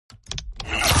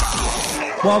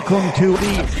Welcome to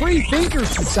the Free Thinker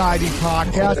Society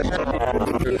podcast.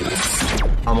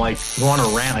 I'm like, going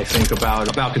on a rant, I think,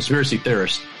 about conspiracy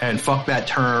theorists and fuck that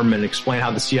term and explain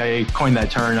how the CIA coined that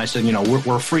term. And I said,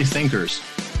 we're free thinkers.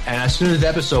 And as soon as the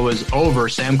episode was over,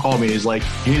 Sam called me. He's like,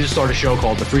 you need to start a show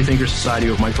called The Free Thinker Society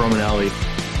with Mike Romanelli.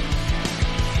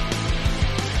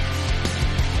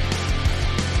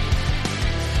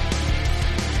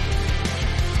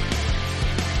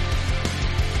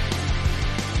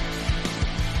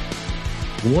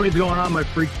 What is going on, my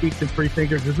freak geeks and free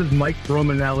thinkers? This is Mike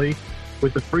Romanelli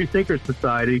with the Free Thinker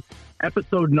Society,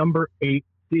 episode number 8,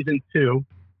 season 2.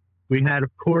 We had, of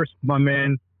course, my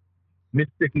man,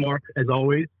 Mystic Mark, as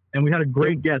always, and we had a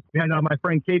great guest. We had my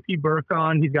friend KP Burke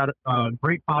on. He's got a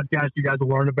great podcast you guys will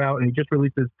learn about, and he just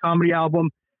released his comedy album.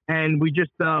 And we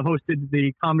just hosted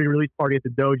the comedy release party at the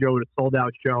Dojo at a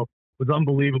sold-out show. It was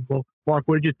unbelievable. Mark,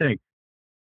 what did you think?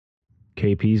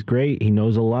 KP's great. He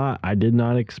knows a lot. I did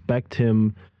not expect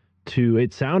him to.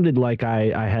 It sounded like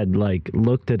I had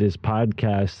looked at his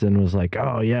podcast and was like,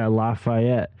 oh yeah,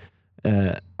 Lafayette.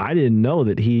 I didn't know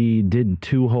that he did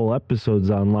 2 whole episodes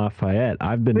on Lafayette.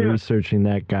 I've been researching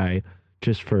that guy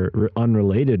just for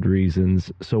unrelated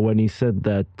reasons. So when he said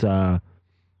that,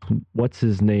 what's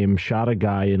his name, shot a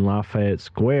guy in Lafayette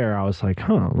Square, I was like,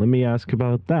 let me ask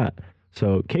about that.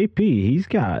 So KP, he's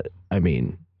got,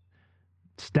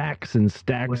 stacks and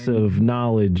stacks of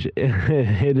knowledge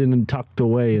hidden and tucked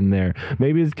away in there.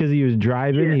 Maybe it's because he was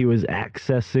driving, he was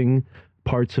accessing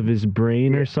parts of his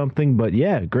brain or something. But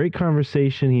yeah, great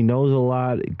conversation. He knows a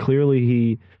lot. Clearly,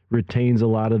 he retains a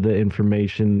lot of the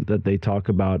information that they talk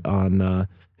about on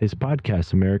his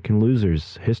podcast, American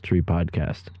Losers History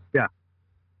Podcast. Yeah.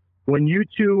 When you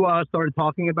two started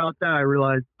talking about that, I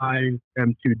realized I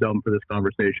am too dumb for this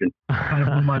conversation. Kind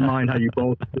of blew my mind how you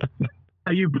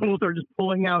both are just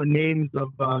pulling out names of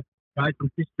guys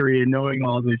from history and knowing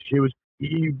all this.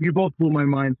 You both blew my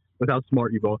mind with how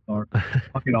smart you both are.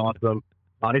 Fucking awesome.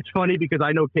 It's funny because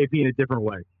I know KP in a different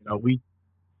way.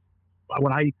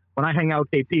 When I hang out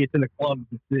with KP, it's in the club.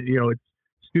 It's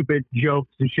stupid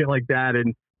jokes and shit like that.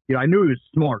 And I knew he was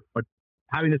smart, but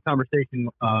having this conversation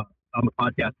on the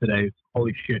podcast today,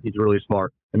 holy shit, he's really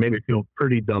smart. It made me feel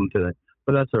pretty dumb today,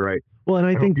 but that's all right. Well, and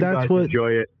I think that's what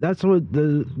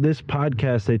this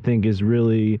podcast, I think, is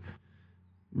really,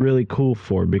 really cool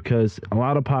for, because a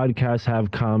lot of podcasts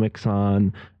have comics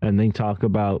on and they talk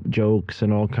about jokes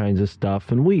and all kinds of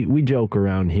stuff. And we joke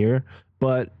around here.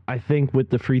 But I think with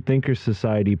the Free Thinker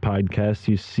Society podcast,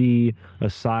 you see a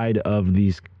side of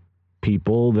these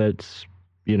people that's,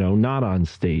 not on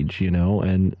stage,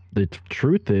 and the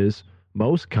truth is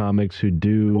most comics who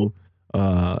do,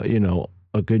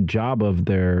 a good job of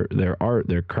their art,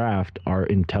 their craft, are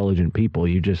intelligent people.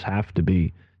 You just have to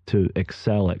be to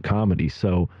excel at comedy.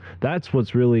 So that's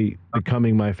what's really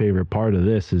becoming my favorite part of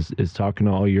this is talking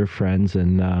to all your friends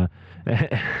and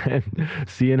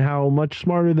seeing how much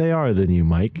smarter they are than you,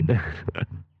 Mike.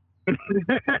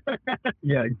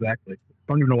 Yeah, exactly. I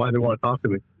don't even know why they want to talk to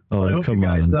me. Oh, come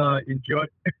on. Enjoy.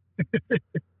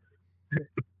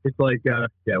 It's like,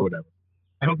 whatever.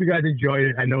 I hope you guys enjoyed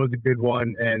it. I know it's a good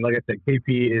one. And like I said,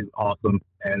 KP is awesome.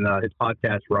 And his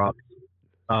podcast rocks.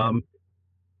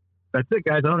 That's it,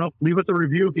 guys. I don't know. Leave us a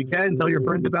review if you can. Tell your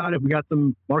friends about it.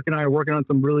 Mark and I are working on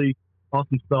some really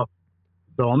awesome stuff.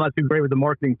 So I'm not too great with the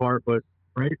marketing part, but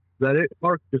right? Is that it,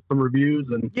 Mark? Just some reviews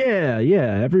and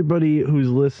Yeah. Everybody who's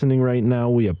listening right now,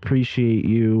 we appreciate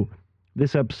you.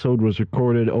 This episode was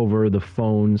recorded over the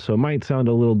phone, so it might sound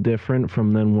a little different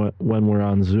from when we're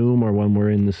on Zoom or when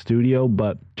we're in the studio,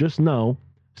 but just know,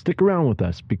 stick around with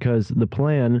us, because the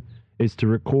plan is to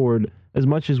record as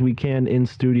much as we can in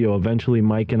studio. Eventually,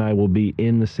 Mike and I will be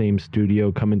in the same studio,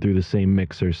 coming through the same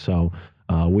mixer, so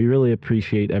we really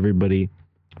appreciate everybody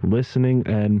listening,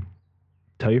 and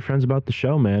tell your friends about the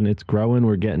show, man. It's growing.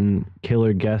 We're getting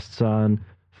killer guests on,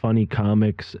 funny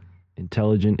comics,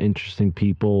 intelligent, interesting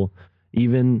people,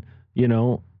 even,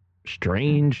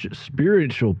 strange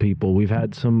spiritual people. We've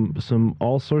had some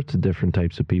all sorts of different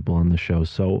types of people on the show.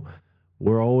 So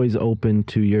we're always open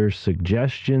to your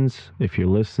suggestions. If you're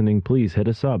listening, please hit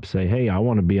us up. Say, hey, I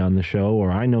want to be on the show,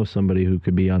 or I know somebody who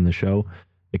could be on the show,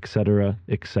 etc.,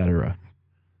 etc.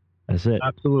 That's it.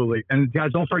 Absolutely. And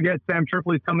guys, don't forget, Sam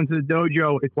Tripoli's coming to the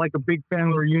dojo. It's like a big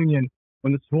family reunion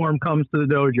when the swarm comes to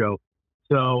the dojo.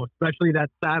 So especially that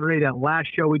Saturday, that last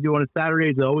show we do on a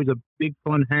Saturday is always a big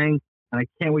fun hang. And I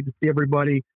can't wait to see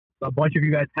everybody. A bunch of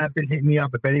you guys have been hitting me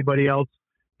up. If anybody else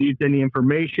needs any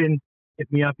information, hit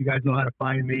me up. You guys know how to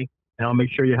find me. And I'll make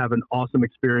sure you have an awesome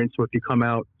experience if you come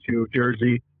out to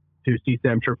Jersey to see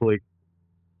Sam Tripoli.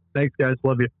 Thanks, guys.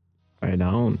 Love you. Right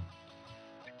on.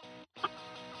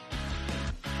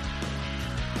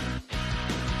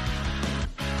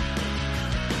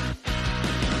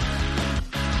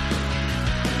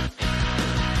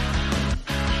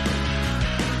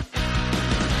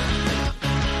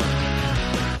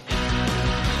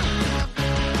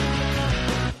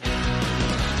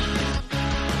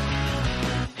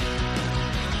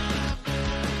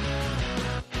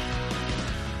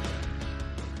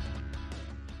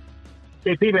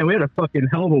 JP, man, we had a fucking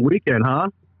hell of a weekend, huh?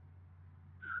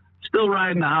 Still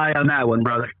riding the high on that one,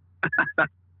 brother.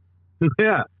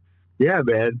 Yeah,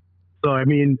 man. So I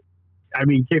mean,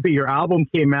 KP, your album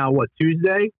came out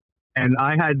Tuesday, and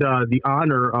I had the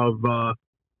honor of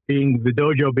being the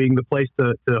dojo, being the place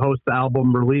to host the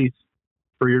album release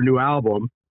for your new album,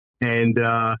 and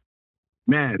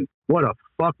man, what a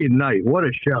fucking night! What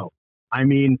a show! I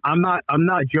mean, I'm not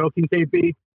joking,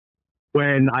 KP,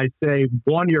 when I say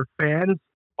one, your fans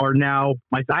are now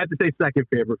I have to say second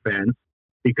favorite fans,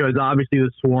 because obviously the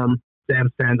Swarm,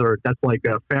 Sam's fans that's like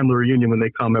a family reunion when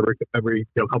they come every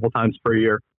couple times per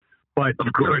year. But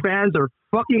your fans are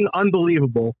fucking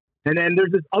unbelievable. And then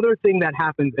there's this other thing that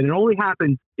happens, and it only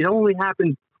happens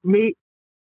to me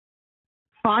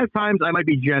 5 times. I might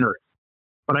be generous,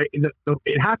 but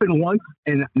it happened once,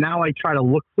 and now I try to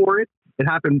look for it. It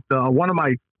happened one of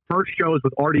my first shows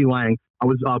with Artie Lang. I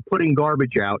was putting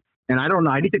garbage out, and I don't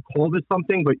know. I need to call this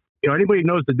something, but anybody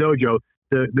knows the dojo.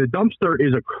 The dumpster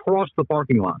is across the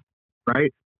parking lot,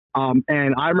 right?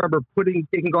 And I remember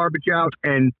taking garbage out,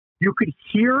 and you could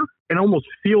hear and almost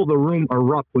feel the room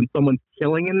erupt when someone's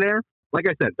killing in there. Like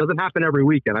I said, it doesn't happen every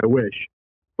weekend, I wish.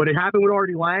 But it happened with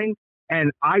Artie Lang, and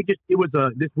it was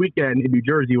this weekend in New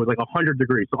Jersey, it was like 100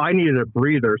 degrees. So I needed a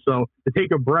breather. So to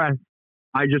take a breath,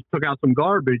 I just took out some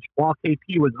garbage while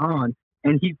KP was on.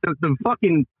 And the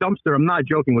fucking dumpster, I'm not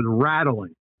joking, was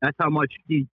rattling. That's how much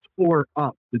he tore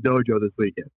up the dojo this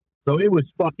weekend. So it was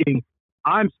fucking,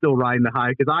 I'm still riding the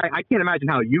high, because I can't imagine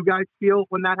how you guys feel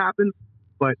when that happens,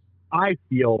 but I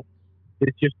feel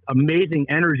it's just amazing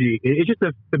energy. It's just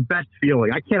the best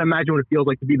feeling. I can't imagine what it feels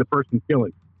like to be the person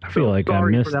killing. I feel like I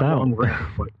missed out.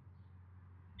 But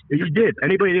you did.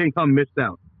 Anybody didn't come missed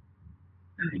out.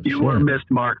 You were missed,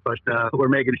 Mark, but we're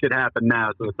making shit happen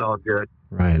now, so it's all good.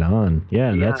 Right on.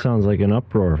 Yeah, that sounds like an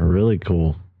uproar. Really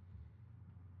cool.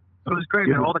 It was great,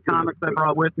 man. All the comics I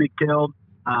brought with me killed.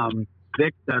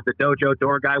 Vic, the dojo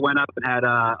door guy, went up and had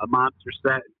a monster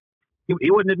set.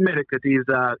 He wouldn't admit it because he's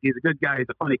a good guy. He's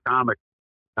a funny comic.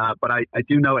 But I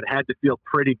do know it had to feel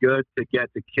pretty good to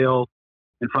get to kill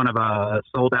in front of a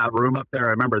sold-out room up there.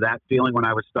 I remember that feeling when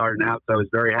I was starting out, so I was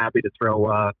very happy to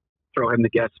throw him the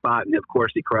guest spot, and of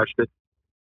course he crushed it.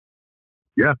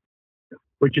 Yeah,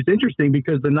 which is interesting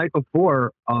because the night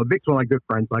before, Vic's one of my good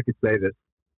friends, so I could say this.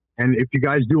 And if you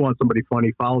guys do want somebody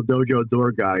funny, follow Dojo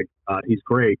Door Guy. He's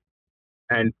great.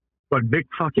 But Vic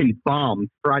fucking bombed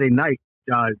Friday night.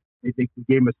 I think he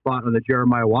gave him a spot on the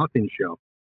Jeremiah Watkins show,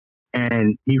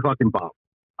 and he fucking bombed.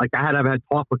 Like, I had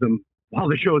talk with him while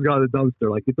the show was going to the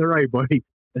dumpster. Like, it's all right, buddy.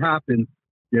 It happens.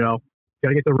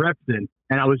 Gotta get the reps in.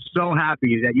 And I was so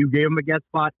happy that you gave him a guest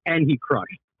spot and he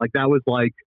crushed. Like, that was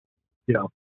like,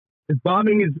 his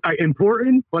bombing is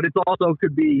important, but it also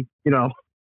could be,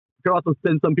 could also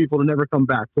send some people to never come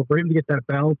back. So for him to get that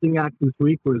balancing act this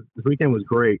weekend was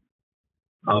great.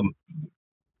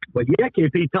 But yeah,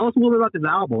 KP, tell us a little bit about this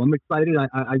album. I'm excited.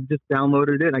 I just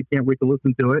downloaded it. I can't wait to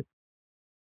listen to it.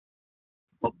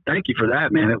 Well, thank you for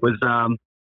that, man. It was,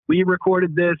 we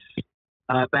recorded this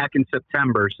back in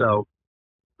September, so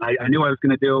I knew I was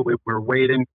going to do it. We were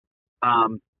waiting.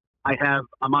 I'm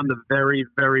on the very,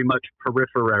 very much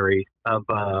periphery of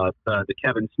the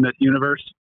Kevin Smith universe.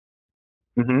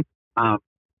 Mm-hmm.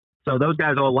 So those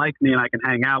guys all like me, and I can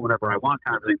hang out whenever I want,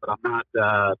 kind of thing. But I'm not,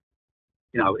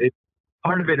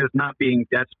 part of it is not being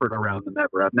desperate around them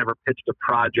ever. I've never pitched a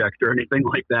project or anything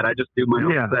like that. I just do my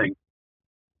own thing.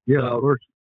 Yeah, so, of course.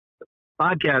 The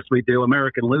podcast we do,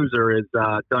 American Loser, is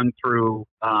done through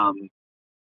one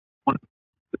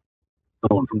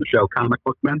from the show, Comic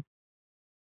Book Men.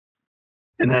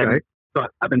 And then so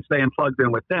I've been staying plugged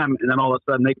in with them, and then all of a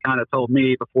sudden they kind of told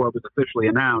me before it was officially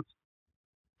announced,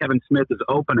 Kevin Smith is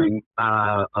opening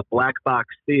a black box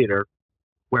theater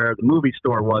where the movie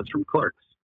store was from Clerks,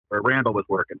 where Randall was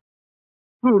working.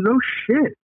 Oh, no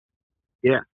shit.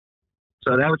 Yeah.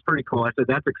 So that was pretty cool. I said,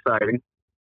 that's exciting,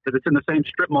 because it's in the same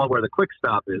strip mall where the Quick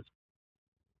Stop is.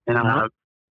 And,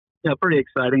 pretty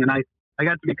exciting. And I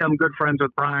got to become good friends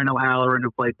with Brian O'Halloran,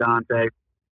 who played Dante,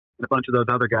 and a bunch of those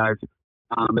other guys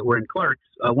that were in Clerks.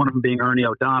 One of them being Ernie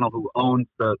O'Donnell, who owns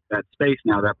that space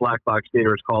now. That black box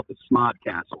theater is called the Smod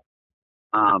Castle.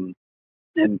 And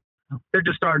they're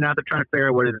just starting out. They're trying to figure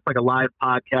out what it is. It's like a live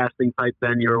podcasting type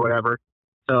venue or whatever.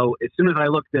 So as soon as I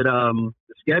looked at the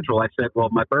schedule, I said, well,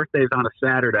 my birthday is on a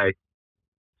Saturday,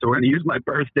 so we're going to use my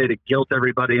birthday to guilt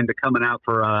everybody into coming out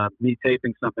for me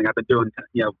taping something. I've been doing,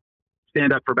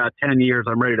 stand up for about 10 years.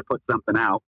 I'm ready to put something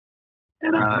out.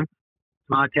 And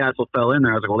Smod Castle fell in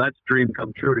there. I was like, well, that's a dream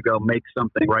come true to go make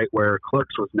something right where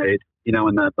Clerks was made, in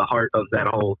the heart of that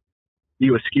whole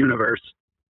U.S. universe.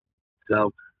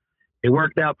 So it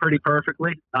worked out pretty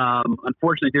perfectly.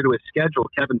 Unfortunately, due to his schedule,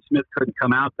 Kevin Smith couldn't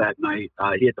come out that night.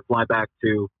 He had to fly back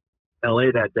to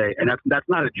L.A. that day, and that's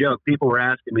not a joke. People were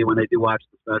asking me when they do watch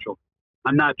the special.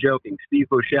 I'm not joking. Steve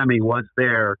Buscemi was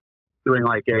there doing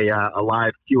like a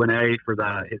live Q&A for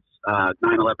his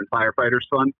 9/11 Firefighters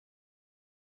Fund.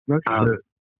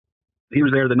 He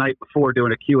was there the night before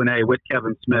doing a Q&A with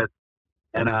Kevin Smith,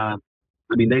 and I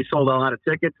mean, they sold a lot of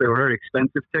tickets. They were very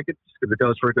expensive tickets because it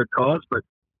goes for a good cause. But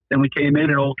then we came in,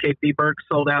 and old KP Burke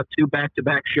sold out 2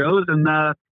 back-to-back shows, and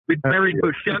we buried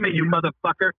Buscemi, you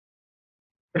motherfucker.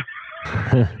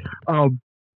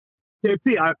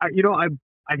 KP,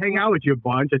 I hang out with you a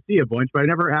bunch. I see you a bunch, but I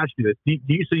never asked you this.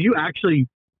 So you actually,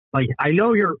 like, I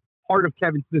know you're part of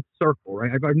Kevin Smith's circle,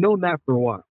 right? I've known that for a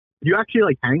while. Do you actually,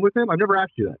 like, hang with him? I've never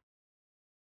asked you that.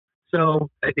 So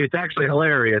it's actually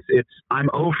hilarious. I'm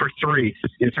 0 for 3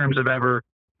 in terms of ever.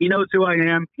 He knows who I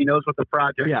am. He knows what the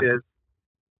project is.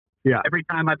 Yeah. Every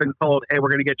time I've been told, hey, we're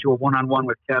going to get you a one-on-one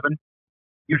with Kevin,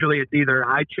 usually it's either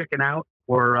I chicken out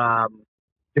or I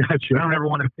don't ever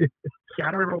want to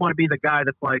be the guy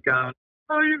that's like, oh,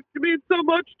 you mean so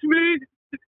much to me.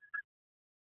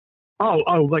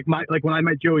 Like when I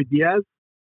met Joey Diaz.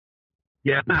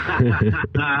 Yeah. When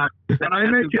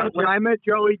I met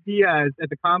Joey Diaz at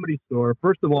the Comedy Store,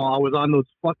 first of all, I was on those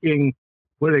fucking,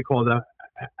 what do they call that?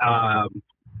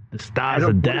 The Stars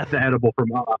of Death. The edible from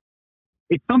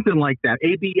it's something like that.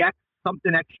 ABX,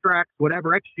 something extracts,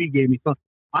 whatever. XG gave me. So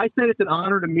I said it's an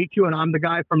honor to meet you, and I'm the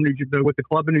guy from with the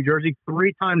club in New Jersey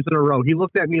 3 times in a row. He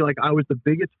looked at me like I was the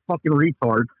biggest fucking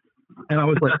retard, and I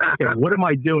was like, okay, what am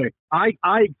I doing? I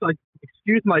like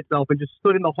excused myself and just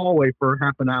stood in the hallway for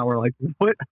half an hour. Like,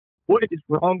 what is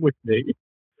wrong with me?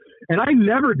 And I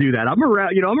never do that. I'm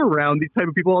around these type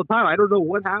of people all the time. I don't know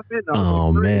what happened.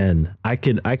 Oh man, I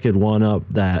could one up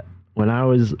that. When I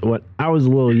was a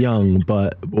little young,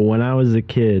 but when I was a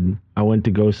kid, I went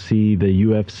to go see the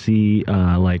UFC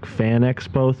like fan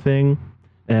expo thing,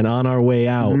 and on our way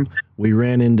out, we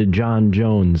ran into John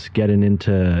Jones getting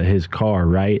into his car,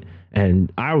 right?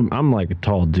 And I'm like a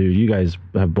tall dude. You guys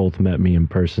have both met me in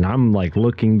person. I'm like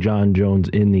looking John Jones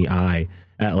in the eye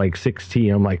at like 16.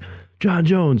 I'm like, John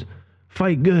Jones,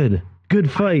 fight good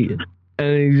fight.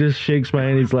 And he just shakes my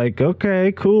hand. He's like,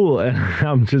 okay, cool. And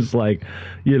I'm just like,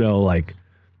 like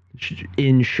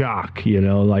in shock,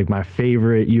 like my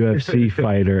favorite UFC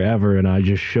fighter ever. And I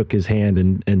just shook his hand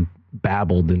and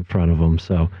babbled in front of him.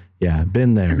 So yeah,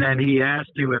 been there. And then he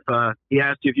asked you if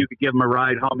you could give him a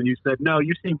ride home, and you said, no,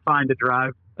 you seem fine to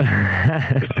drive.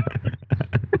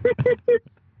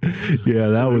 Yeah,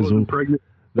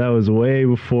 that was way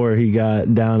before he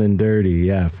got down and dirty.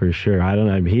 Yeah, for sure. I don't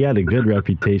know. He had a good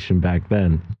reputation back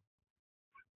then.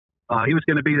 He was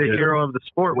going to be the hero of the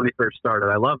sport when he first started.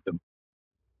 I loved him.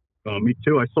 Me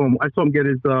too. I saw him get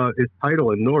his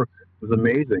title in North. It was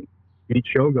amazing. He beat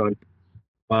Shogun.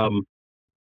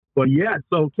 But yeah,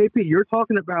 so KP, you're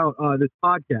talking about this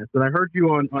podcast that I heard you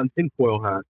on Tinfoil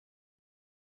Hat.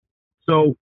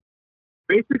 So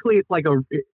basically, it's like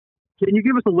can you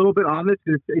give us a little bit on this?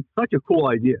 It's such a cool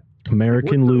idea.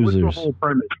 American Losers. What's the whole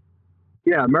premise?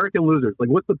 Yeah, American Losers. Like,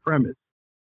 what's the premise?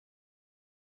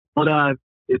 Well,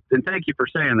 and thank you for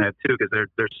saying that too, because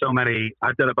there's so many.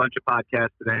 I've done a bunch of podcasts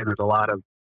today, and there's a lot of.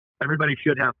 Everybody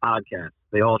should have podcasts.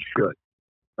 They all should.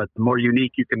 But the more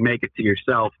unique you can make it to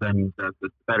yourself, then the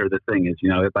better the thing is.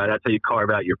 That's how you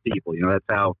carve out your people. That's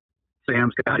how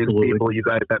Sam's got his people. You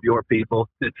guys have your people.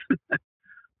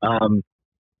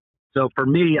 So for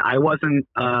me, I wasn't.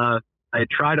 I had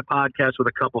tried a podcast with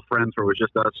a couple friends where it was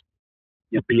just us,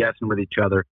 BSing with each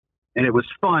other, and it was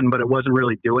fun, but it wasn't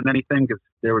really doing anything because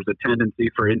there was a tendency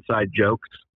for inside jokes.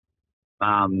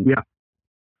 Yeah.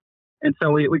 And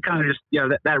so we kind of just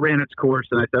that ran its course,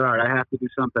 and I said, all right, I have to do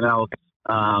something else.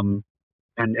 And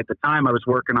at the time, I was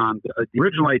working on the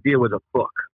original idea was a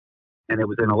book, and it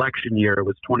was an election year. It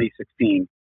was 2016,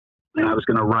 and I was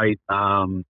going to write.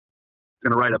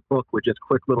 Going to write a book with just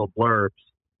quick little blurbs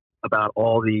about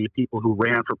all the people who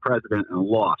ran for president and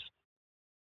lost.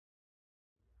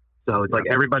 So it's like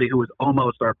everybody who was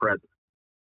almost our president.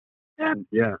 And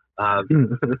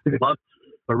but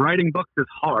writing books is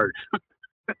hard.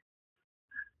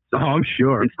 So I'm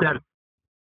sure. Instead,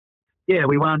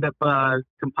 we wound up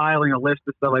compiling a list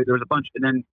of stuff. Like there was a bunch, and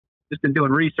then just in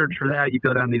doing research for that, you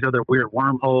go down these other weird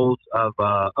wormholes of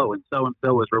and so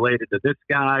was related to this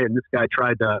guy, and this guy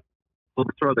tried to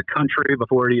overthrow the country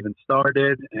before it even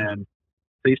started. And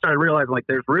so you started realizing like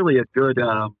there's really a good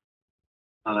there's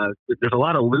a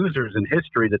lot of losers in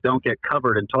history that don't get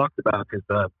covered and talked about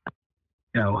because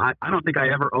I don't think I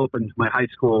ever opened my high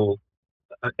school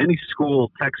any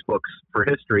school textbooks for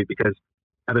history because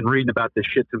I've been reading about this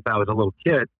shit since I was a little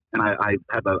kid, and I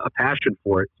have a passion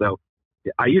for it. So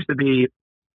I used to be,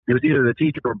 it was either the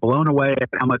teachers were blown away at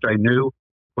how much I knew,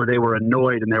 or they were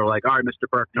annoyed and they were like, all right, Mr.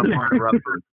 Burke, no more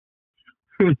interruptions.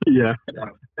 Yeah,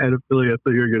 and Philly, that's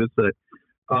what you're going to say.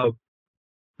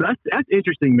 That's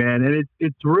interesting, man, and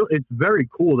it's very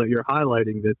cool that you're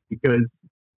highlighting this because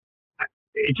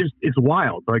it's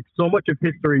wild. Like so much of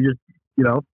history,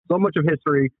 so much of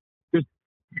history just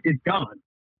it's gone,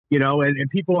 and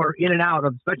people are in and out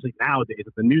of, especially nowadays,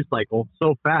 of the news cycle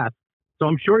so fast. So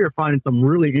I'm sure you're finding some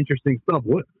really interesting stuff.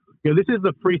 This is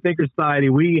the Free Thinker Society.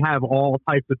 We have all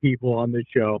types of people on this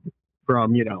show,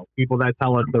 from people that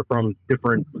tell us they're from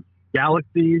different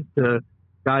galaxies to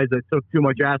guys that took too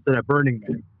much acid at Burning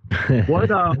Man. What's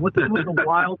some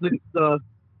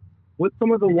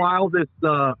of the wildest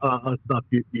stuff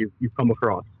you've come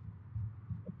across?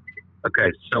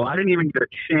 Okay, so I didn't even get a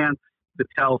chance to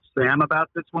tell Sam about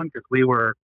this one because we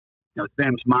were,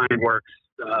 Sam's mind works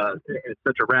at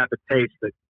such a rapid pace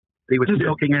that he was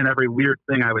soaking in every weird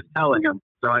thing I was telling him.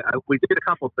 So we did a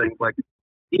couple things. Like,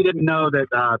 he didn't know that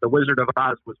The Wizard of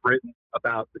Oz was written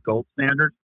about the gold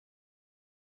standard.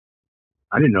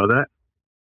 I didn't know that.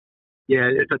 Yeah,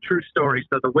 it's a true story.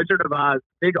 So The Wizard of Oz,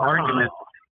 big argument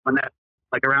on that,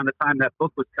 like around the time that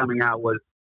book was coming out, was,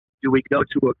 do we go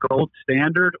to a gold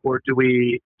standard or do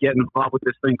we get involved with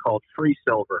this thing called free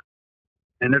silver?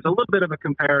 And there's a little bit of a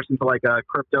comparison to like a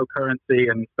cryptocurrency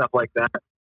and stuff like that.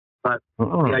 But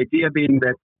the idea being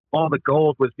that all the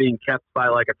gold was being kept by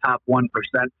like a top 1%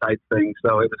 type thing.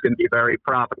 So it was going to be very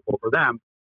profitable for them.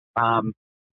 And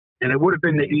it would have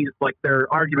been like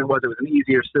their argument was it was an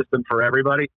easier system for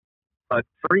everybody. But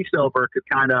free silver could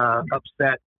kind of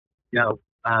upset, you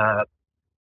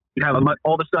have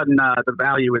all of a sudden the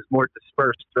value is more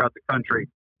dispersed throughout the country,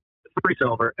 free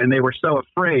silver. And they were so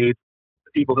afraid,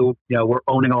 the people who, were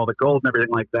owning all the gold and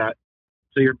everything like that.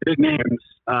 So your big names,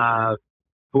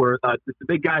 who were the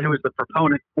big guy who was the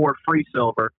proponent for free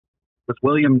silver was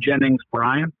William Jennings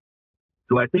Bryan,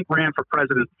 who I think ran for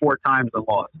president 4 times and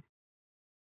lost.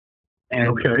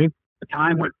 And the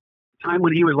time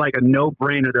when he was like a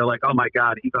no-brainer, they're like, oh my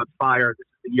God, he's on fire. This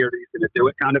is the year that he's going to do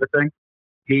it, kind of a thing.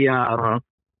 He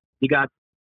got,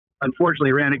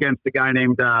 unfortunately, ran against a guy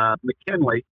named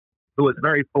McKinley, who was a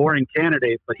very boring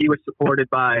candidate, but he was supported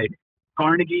by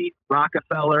Carnegie,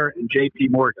 Rockefeller, and J.P.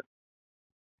 Morgan.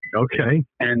 Okay.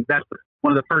 And that's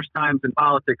one of the first times in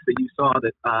politics that you saw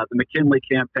that the McKinley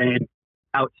campaign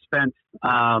outspent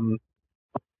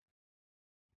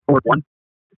Ford one.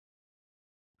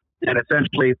 And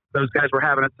essentially, those guys were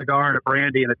having a cigar and a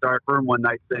brandy in a dark room one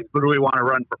night saying, who do we want to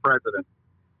run for president?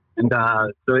 And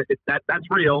so that's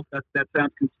real. That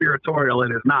sounds conspiratorial.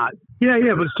 It is not. Yeah.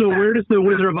 But so where does the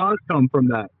Wizard of Oz come from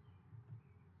that?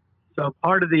 So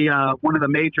part of the one of the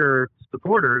major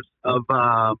supporters of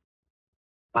the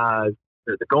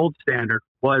gold standard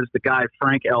was the guy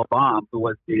Frank L. Baum, who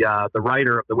was the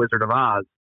writer of The Wizard of Oz.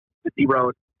 He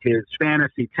wrote his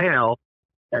fantasy tale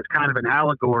as kind of an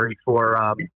allegory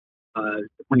for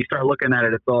when you start looking at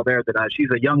it, it's all there that she's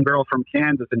a young girl from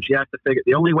Kansas and she has to figure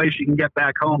the only way she can get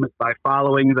back home is by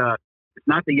following it's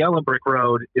not the yellow brick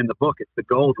road in the book, it's the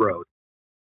gold road.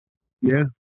 Yeah.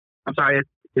 I'm sorry,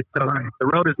 it's the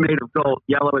road is made of gold,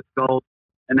 yellow it's gold.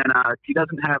 And then she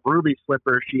doesn't have ruby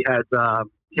slippers, she has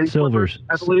silvers,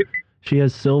 I believe. She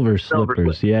has silver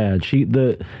slippers. Yeah.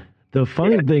 The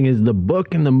funny thing is the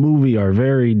book and the movie are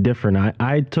very different.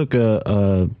 I took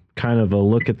a kind of a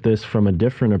look at this from a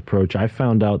different approach. I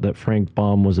found out that Frank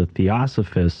Baum was a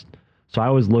theosophist, so I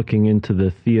was looking into the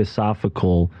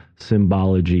theosophical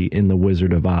symbology in The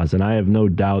Wizard of Oz, and I have no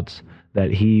doubts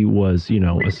that he was,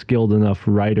 a skilled enough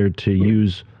writer to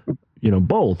use,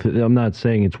 both. I'm not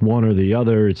saying it's one or the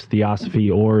other, it's theosophy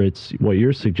or it's what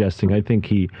you're suggesting. I think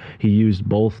he used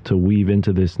both to weave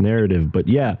into this narrative. But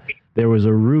yeah, there was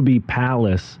a ruby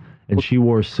palace and she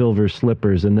wore silver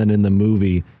slippers, and then in the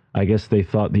movie, I guess they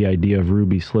thought the idea of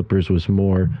ruby slippers was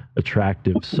more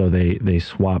attractive, so they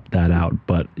swapped that out.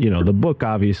 But, the book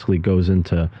obviously goes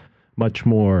into much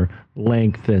more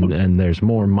length, and there's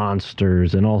more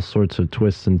monsters and all sorts of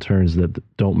twists and turns that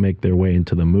don't make their way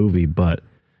into the movie. But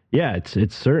yeah,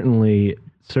 it's certainly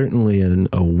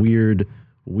a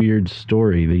weird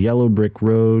story. The yellow brick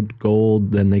road,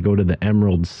 gold, then they go to the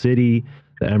Emerald City.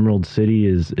 The Emerald City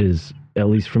is at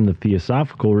least from the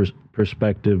theosophical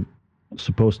perspective,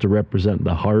 supposed to represent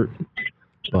the heart.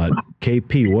 But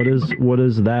KP, what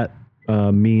does that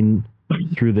mean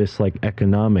through this like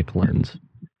economic lens?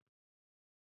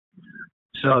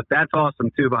 So that's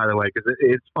awesome too, by the way, because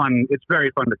it's fun. It's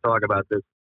very fun to talk about this.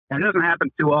 And it doesn't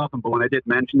happen too often, but when I did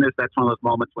mention this, that's one of those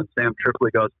moments when Sam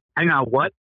Tripoli goes, hang on,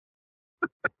 what?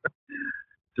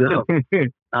 So,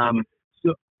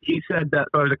 so he said that,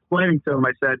 so I was explaining to him,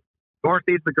 I said,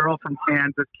 Dorothy's the girl from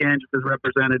Kansas. Kansas is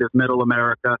representative middle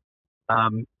America.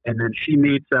 And then she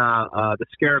meets the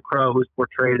Scarecrow, who's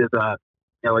portrayed as a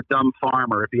dumb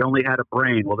farmer. If he only had a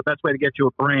brain. Well, the best way to get you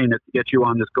a brain is to get you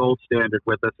on this gold standard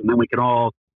with us, and then we can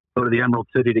all go to the Emerald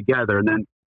City together. And then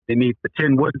they meet the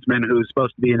Tin Woodsman, who's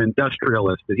supposed to be an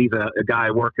industrialist. But he's a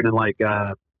guy working in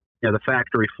the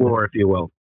factory floor, if you will.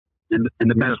 And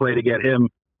the best way to get him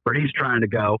where he's trying to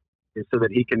go is so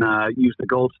that he can use the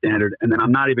gold standard. And then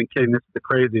I'm not even kidding. This is the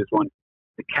craziest one.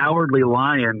 The Cowardly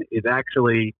Lion is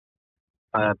actually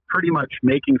pretty much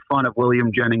making fun of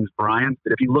William Jennings Bryan.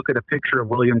 But if you look at a picture of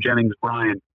William Jennings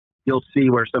Bryan, you'll see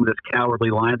where some of this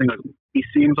Cowardly Lion thing, he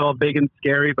seems all big and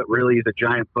scary, but really he's a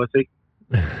giant pussy.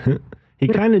 He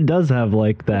kind of does have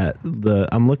like that.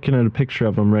 I'm looking at a picture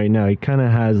of him right now. He kind of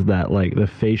has that, like, the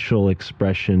facial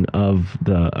expression of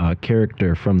the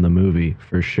character from the movie,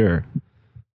 for sure.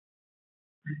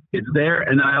 It's there,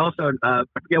 and I also I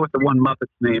forget what the one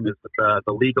Muppet's name is, but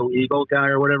the Legal Eagle guy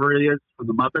or whatever he is from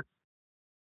the Muppets.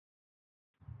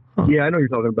 Huh. Yeah, I know what you're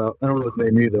talking about. I don't know his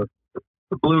name either.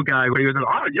 The blue guy, where he was,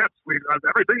 oh yes,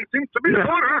 everything seems to be in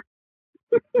order.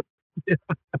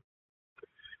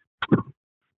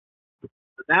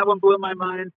 That one blew my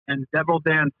mind, and Devil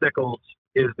Dan Sickles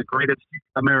is the greatest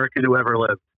American who ever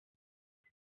lived.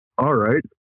 All right.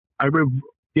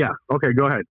 Yeah, okay, go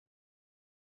ahead.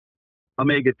 I'll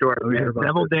make it short.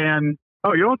 Devil Dan.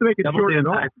 Oh, you don't have to make it short at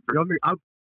all. I'm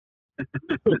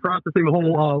still processing the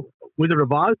whole Wizard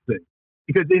of Oz thing.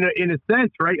 Because in a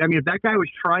sense, right? I mean, if that guy was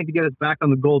trying to get us back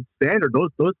on the gold standard, those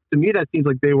to me, that seems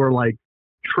like they were like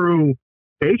true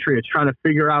patriots trying to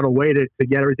figure out a way to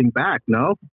get everything back,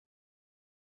 no?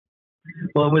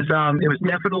 Well, it was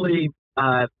definitely,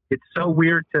 it's so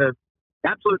weird the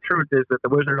absolute truth is that the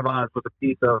Wizard of Oz was a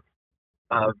piece of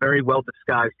very well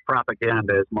disguised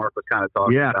propaganda, as Mark was kind of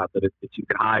talking about, that you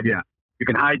can hide. Yeah. You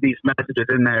can hide these messages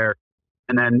in there,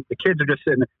 and then the kids are just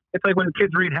sitting. It's like when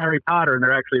kids read Harry Potter and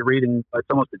they're actually reading, it's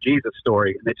almost a Jesus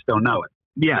story, and they just don't know it.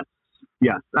 Yes,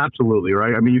 absolutely,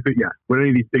 right? I mean, you could, with any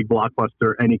of these big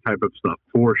blockbuster, any type of stuff,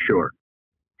 for sure.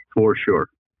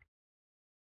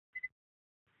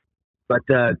 But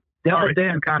Devil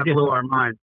Dan kind of blew our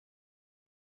mind.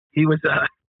 He was,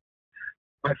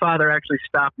 my father actually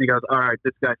stopped and he goes, all right,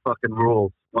 this guy fucking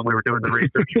rules, when we were doing the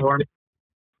research for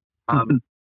him.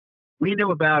 We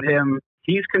knew about him.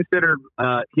 He's considered,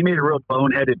 he made a real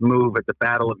boneheaded move at the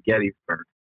Battle of Gettysburg.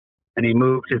 And he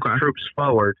moved his troops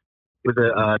forward. He was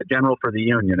a general for the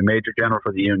Union, a major general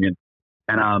for the Union.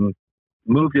 And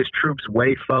moved his troops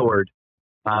way forward,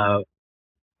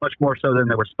 much more so than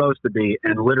they were supposed to be,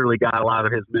 and literally got a lot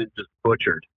of his men just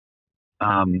butchered.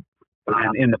 And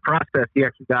in the process, he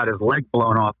actually got his leg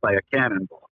blown off by a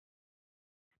cannonball.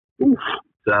 Oof.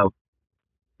 So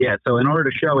in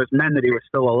order to show his men that he was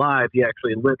still alive, he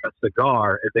actually lit a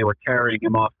cigar as they were carrying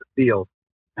him off the field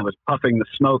and was puffing the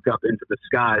smoke up into the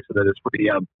sky so that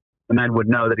the men would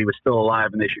know that he was still alive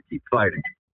and they should keep fighting.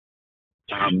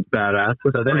 Badass.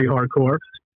 So pretty hardcore.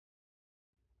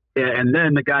 Yeah, and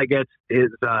then the guy gets his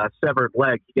severed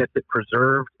leg. He gets it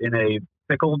preserved in a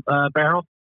pickled barrel,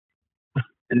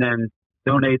 and then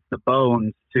donates the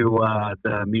bones to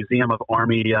the Museum of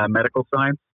Army Medical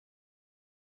Science.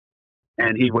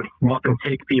 And he would often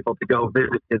take people to go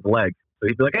visit his leg. So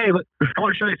he'd be like, "Hey, look, I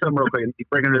want to show you something real quick." And he'd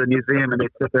bring him to the museum, and they'd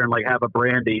sit there and like have a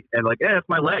brandy, and like, "Yeah, it's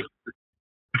my leg."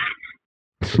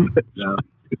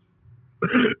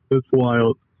 That's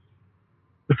wild.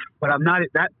 But I'm not.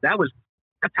 That's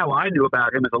how I knew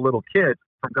about him as a little kid,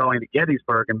 from going to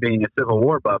Gettysburg and being a Civil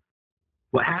War buff.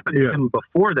 What happened to him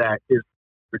before that is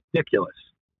ridiculous.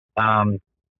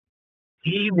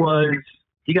 He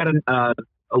got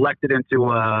elected into,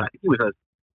 I want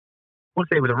to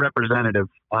say he was a representative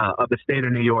of the state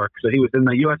of New York. So he was in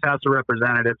the U.S. House of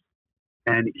Representatives,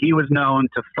 and he was known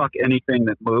to fuck anything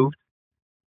that moved.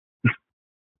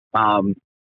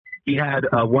 He had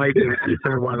a wife who was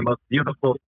considered one of the most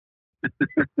beautiful.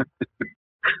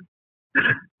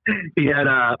 He had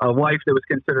a wife that was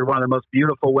considered one of the most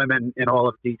beautiful women in all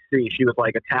of D.C. She was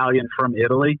like Italian from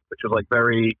Italy, which was like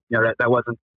very, that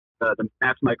wasn't the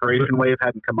mass migration wave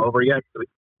hadn't come over yet. So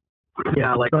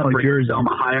like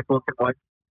Selma Hayek looking wife.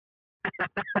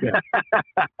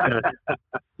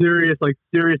 Serious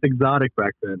exotic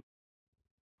back then.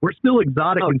 We're still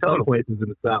exotic in some places in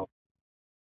the South.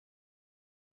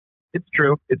 It's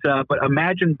true. It's but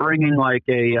imagine bringing like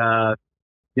a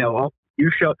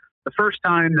the first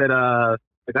time that I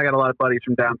got a lot of buddies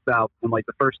from down south, and like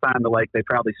the first time that they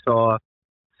probably saw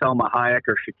Selma Hayek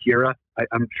or Shakira,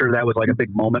 I'm sure that was like a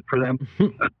big moment for them.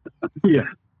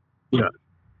 Yeah. Yeah.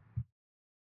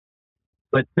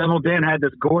 But Devil Dan had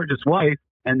this gorgeous wife,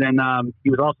 and then he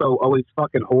was also always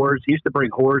fucking whores. He used to bring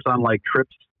whores on like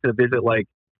trips to visit. Like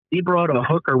he brought a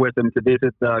hooker with him to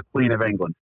visit the Queen of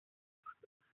England.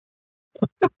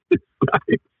 This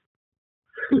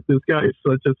guy is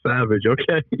such a savage.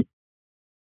 Okay.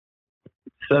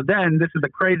 So then, this is the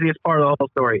craziest part of the whole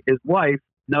story. His wife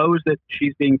knows that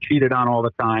she's being cheated on all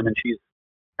the time, and she's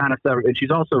kind of severed. And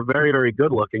she's also very, very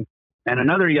good looking. And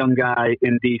another young guy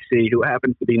in D.C. who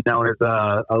happens to be known as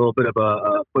a little bit of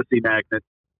a pussy magnet,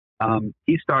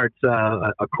 he starts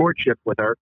a courtship with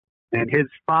her. And his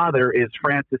father is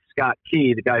Francis Scott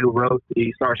Key, the guy who wrote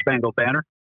the Star Spangled Banner.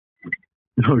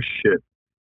 Oh, shit.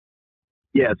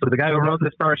 Yeah, so the guy who wrote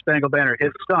the Star Spangled Banner,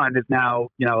 his son is now,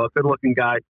 a good-looking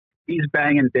guy. He's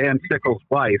banging Dan Sickles'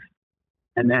 wife.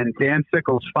 And then Dan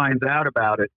Sickles finds out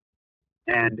about it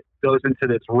and goes into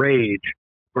this rage,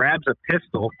 grabs a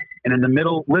pistol, and in the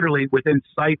middle, literally within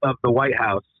sight of the White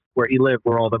House where he lived,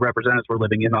 where all the representatives were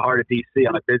living, in the heart of D.C.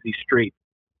 on a busy street,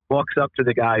 walks up to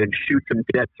the guy and shoots him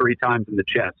dead 3 times in the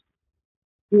chest.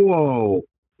 Whoa.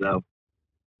 So,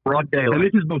 broad daylight. And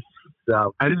this is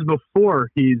before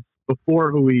the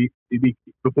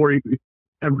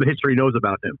history knows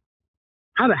about him.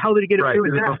 How the hell did he get right, away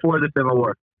with that? Before the Civil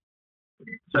War.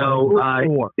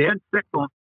 So Dan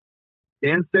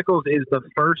Sickles is the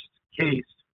first case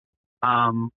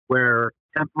where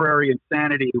temporary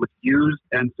insanity was used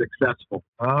and successful.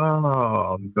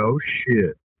 Oh, no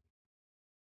shit.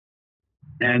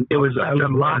 And it was a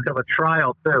mock of a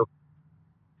trial too.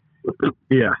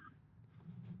 Yeah.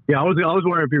 Yeah, I was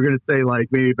wondering if you were going to say,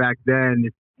 like, maybe back then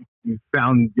if you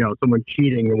found, someone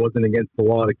cheating, it wasn't against the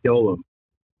law to kill them.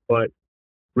 But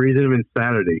reason of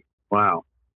insanity. Wow.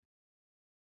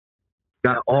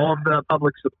 Got all of the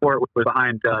public support was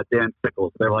behind Dan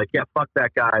Sickles. They're like, yeah, fuck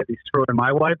that guy. If he's screwing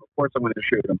my wife, of course I'm going to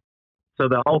shoot him. So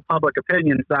the whole public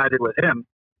opinion sided with him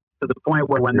to the point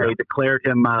where when they declared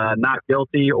him not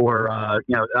guilty, or,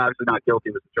 obviously not guilty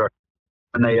was the charge,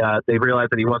 when they realized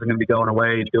that he wasn't going to be going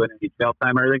away and doing any jail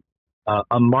time or anything,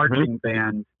 a marching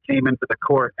band came into the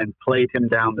court and played him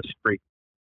down the street.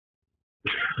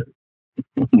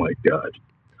 Oh, my God.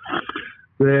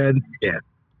 Man. Yeah.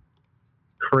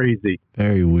 Crazy.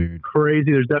 Very weird.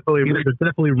 Crazy. There's definitely it's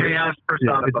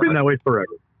been that way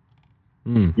forever.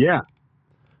 Mm. Yeah.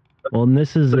 Well, and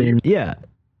this is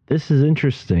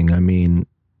interesting. I mean,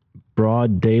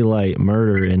 broad daylight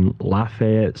murder in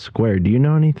Lafayette Square. Do you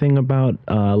know anything about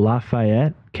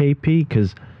Lafayette, KP?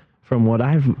 Because from what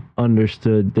I've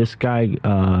understood, this guy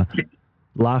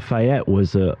Lafayette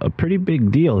was a pretty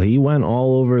big deal. He went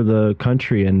all over the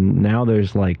country, and now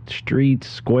there's like streets,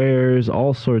 squares,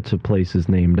 all sorts of places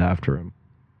named after him.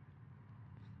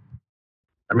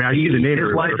 I mean, I use the name.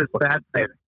 His life is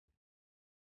fascinating.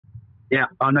 Yeah,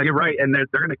 oh no, you're right, and they're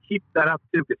going to keep that up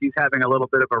too, because he's having a little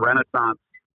bit of a renaissance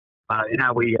in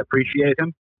how we appreciate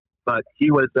him. But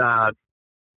he was,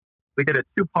 we did a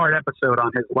 2-part episode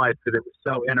on his life because it was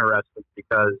so interesting,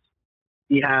 because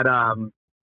he had,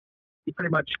 he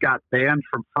pretty much got banned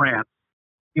from France.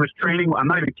 He was training, I'm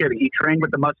not even kidding, he trained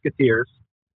with the Musketeers,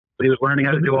 but he was learning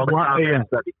how to do all the combat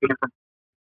stuff. He came from,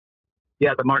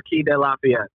 the Marquis de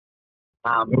Lafayette.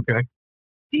 Okay.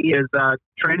 He is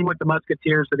training with the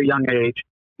Musketeers at a young age.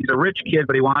 He's a rich kid,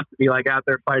 but he wants to be like out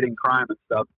there fighting crime and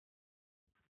stuff.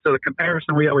 So the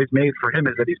comparison we always made for him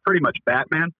is that he's pretty much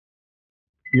Batman.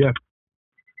 Yeah.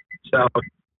 So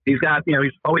he's got, he's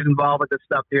always involved with this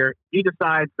stuff here. He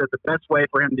decides that the best way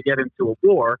for him to get into a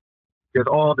war, because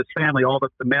all of his family, all the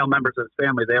male members of his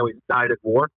family, they always died at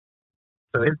war.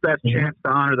 So his best chance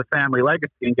to honor the family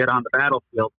legacy and get on the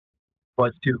battlefield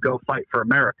was to go fight for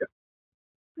America.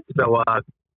 So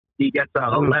he gets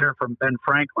a letter from Ben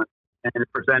Franklin, and it's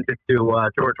presented to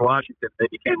George Washington. They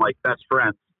became like best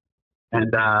friends.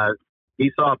 And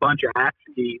he saw a bunch of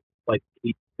action. He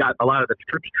got a lot of the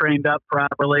troops trained up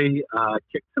properly,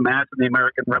 kicked some ass in the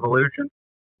American Revolution.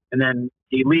 And then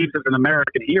he leaves as an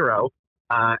American hero,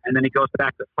 and then he goes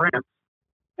back to France.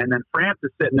 And then France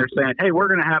is sitting there saying, hey, we're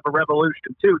going to have a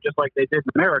revolution too, just like they did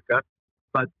in America.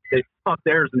 But they fucked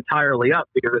theirs entirely up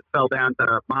because it fell down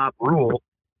to mob rule,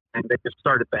 and they just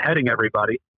started beheading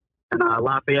everybody. And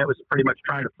Lafayette was pretty much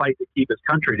trying to fight to keep his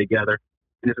country together.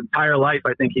 In his entire life,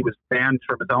 I think he was banned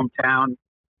from his hometown,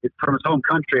 from his home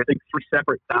country, I think 3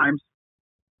 separate times.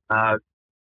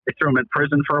 They threw him in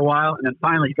prison for a while, and then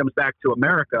finally he comes back to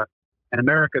America, and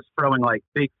America's throwing like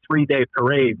big 3-day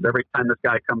parades every time this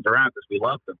guy comes around because we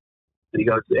love him. And he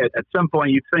goes, at some point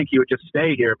you'd think he would just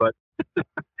stay here, but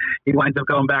he winds up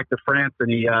going back to France, and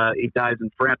he dies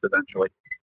in France eventually.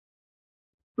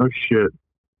 Oh shit!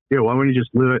 Yeah, why wouldn't he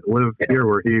just live here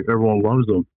where everyone loves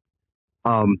him?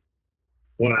 Wow.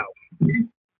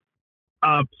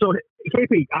 So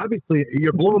KP, obviously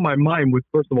you're blowing my mind with,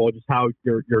 first of all, just how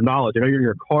your knowledge. I know you're in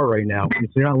your car right now, so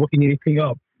you're not looking anything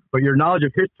up, but your knowledge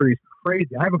of history is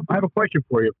crazy. I have a question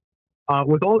for you.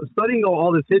 With studying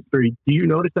all this history, do you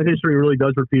notice that history really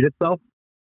does repeat itself?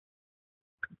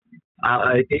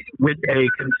 With a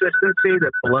consistency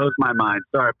that blows my mind.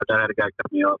 Sorry, but I had a guy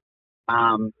cut me off.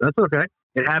 That's okay.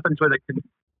 It happens with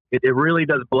it really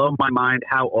does blow my mind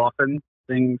how often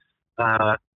things.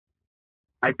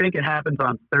 I think it happens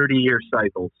on 30-year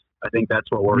cycles. I think that's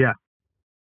what we're. Yeah.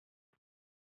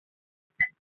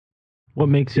 What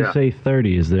makes you say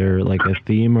 30? Is there like a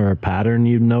theme or a pattern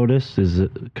you've noticed? Is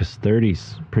it because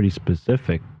 30's pretty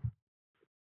specific?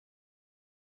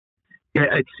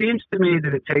 Yeah, it seems to me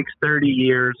that it takes 30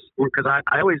 years, because I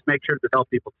always make sure to tell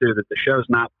people, too, that the show's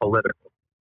not political.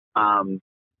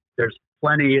 There's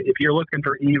plenty, if you're looking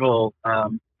for evil,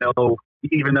 no,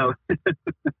 even though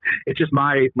it's just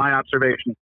my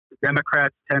observation,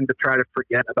 Democrats tend to try to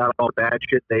forget about all the bad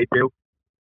shit they do.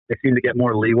 They seem to get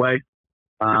more leeway.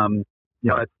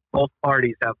 But both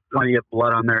parties have plenty of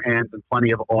blood on their hands and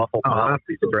plenty of awful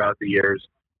policies throughout the years.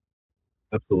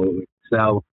 Absolutely.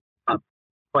 So,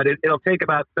 but it'll take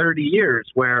about 30 years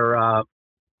where,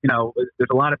 there's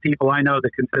a lot of people I know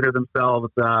that consider themselves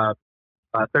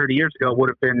 30 years ago would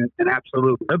have been an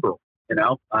absolute liberal, And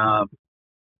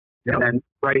then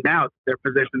right now, their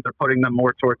positions are putting them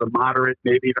more towards a moderate,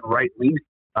 maybe even right-leaning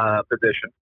position.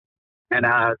 And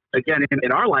again,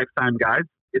 in our lifetime, guys,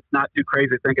 it's not too crazy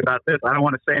to think about this. I don't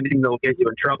want to say anything that will get you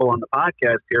in trouble on the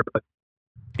podcast here, but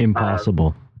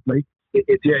impossible. You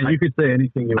could say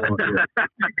anything you want to.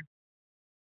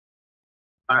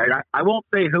 All right, I won't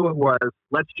say who it was.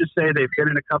 Let's just say they've been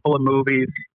in a couple of movies,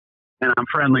 and I'm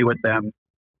friendly with them.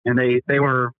 And they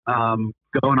were going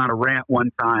on a rant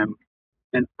one time.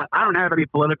 And I don't have any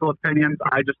political opinions.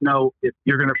 I just know if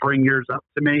you're going to bring yours up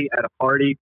to me at a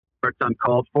party where it's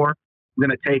uncalled for, I'm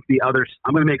going to take the other.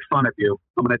 I'm going to make fun of you.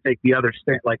 I'm going to take the other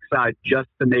side just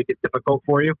to make it difficult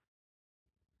for you.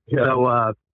 Yeah. So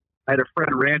I had a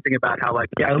friend ranting about how I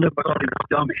live with all these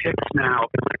dumb hicks now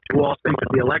who all think that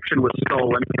the election was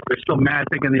stolen. They're still mad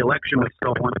thinking the election was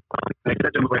stolen. And I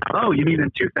said to them, oh, you mean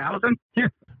in 2000? Yeah.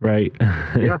 Right.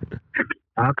 Yeah.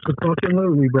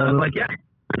 Absolutely, brother. Yeah.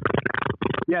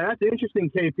 Yeah, that's interesting,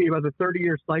 KP, about the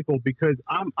 30-year cycle, because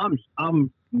I'm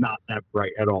not that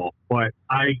bright at all, but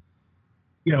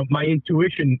my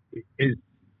intuition it's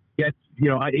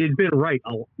been right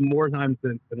more times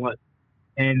than less.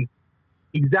 And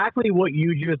exactly what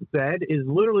you just said is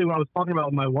literally what I was talking about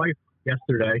with my wife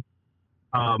yesterday,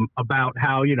 about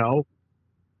how,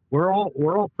 we're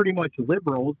all pretty much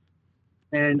liberals,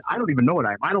 and I don't even know what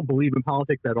I don't believe in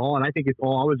politics at all. And I think it's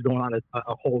all, I was going on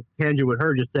a whole tangent with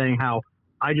her, just saying how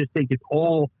I just think it's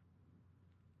all,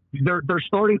 they're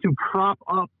starting to prop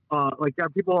up,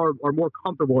 people are more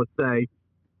comfortable, let's say,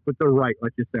 with the right,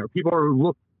 let's just say. People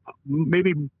are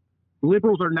maybe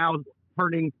liberals are now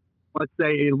turning, let's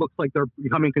say, it looks like they're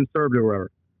becoming conservative or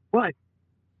whatever. But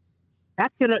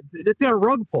it's gonna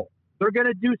rug pull. They're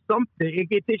gonna do something.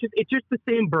 It's just the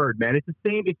same bird, man. It's the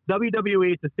same. It's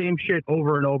WWE. It's the same shit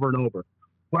over and over and over.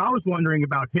 What I was wondering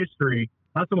about history,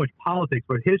 not so much politics,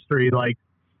 but history,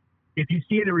 if you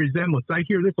see any resemblance, I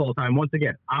hear this all the time. Once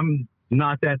again, I'm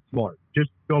not that smart. Just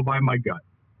go by my gut.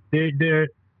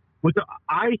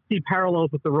 I see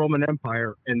parallels with the Roman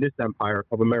Empire and this empire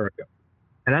of America.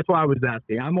 And that's why I was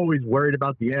asking. I'm always worried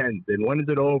about the end and when is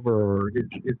it over? Or is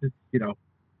this,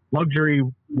 luxury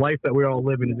life that we all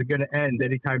live in, is it going to end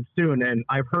anytime soon? And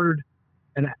I've heard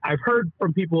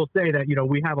from people say that,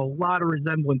 we have a lot of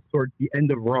resemblance towards the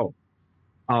end of Rome.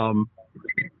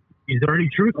 Is there any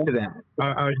truth to that?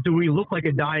 Do we look like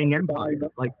a dying empire,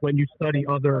 like when you study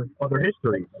other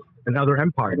histories and other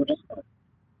empires?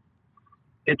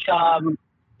 It's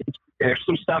there's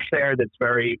some stuff there that's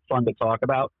very fun to talk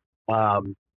about.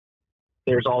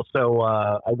 There's also,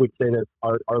 I would say that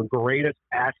our greatest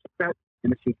asset,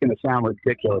 and this is going to sound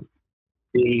ridiculous,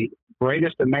 the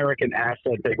greatest American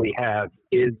asset that we have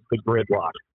is the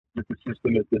gridlock that the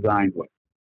system is designed with.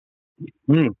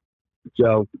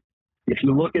 So if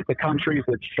you look at the countries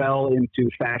that fell into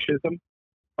fascism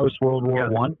post-World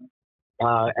War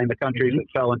I, and the countries that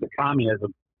fell into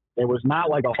communism, there was not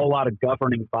like a whole lot of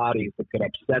governing bodies that could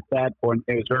upset that, or it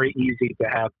was very easy to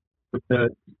have.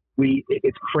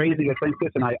 It's crazy to think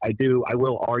this, and I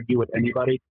will argue with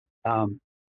anybody.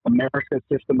 America's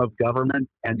system of government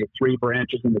and the three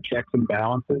branches and the checks and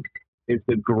balances is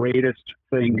the greatest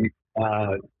thing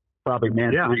probably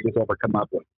mankind has ever come up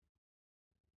with.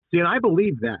 See, and I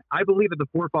believe that. I believe that the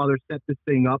forefathers set this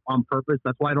thing up on purpose.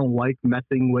 That's why I don't like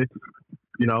messing with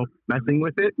messing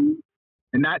with it.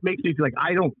 And that makes me feel like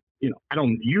you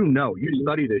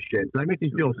study this shit. So that makes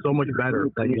me feel so much better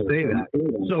that you say that.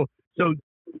 So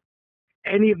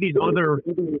any of these other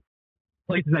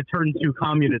places that turned to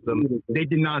communism, they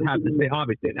did not have the same,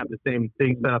 obviously, they didn't have the same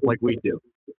thing set up like we do.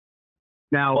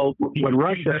 Now, when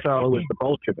Russia fell, it was the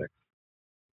Bolsheviks.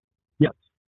 Yes.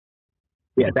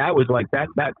 Yeah, that was like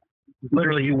that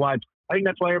literally you watch. I think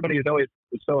that's why everybody was always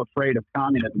so afraid of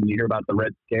communism when you hear about the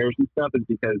Red Scares and stuff, is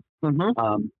because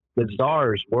the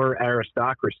czars were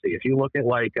aristocracy. If you look at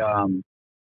like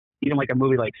even like a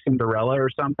movie like Cinderella or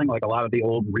something, like a lot of the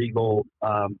old regal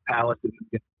palaces,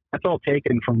 that's all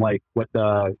taken from like what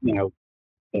the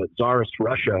Tsarist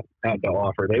Russia had to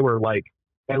offer. They were like,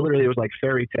 that literally was like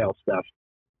fairy tale stuff.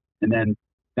 And then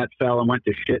that fell and went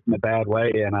to shit in a bad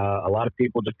way, and a lot of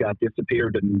people just got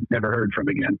disappeared and never heard from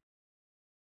again.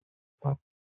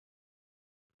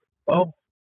 Well,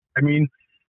 I mean,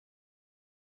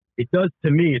 it does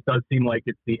seem like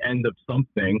it's the end of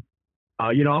something.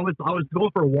 I was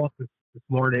going for a walk this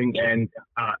morning, and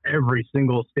every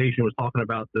single station was talking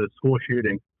about the school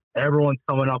shooting. Everyone's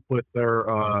coming up with their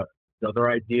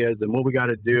ideas and what we got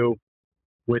to do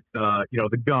with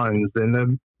the guns, and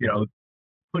then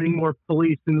putting more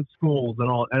police in the schools and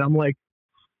all. And I'm like,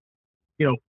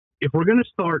 if we're going to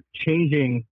start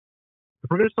changing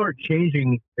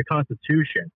the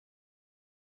Constitution,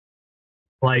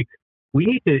 like, we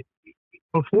need to,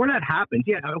 before that happens.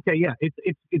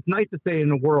 It's nice to say in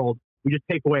the world we just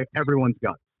take away everyone's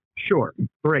guns. Sure,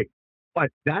 great, but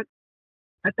that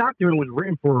document was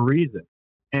written for a reason,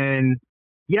 and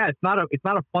it's not a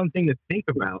fun thing to think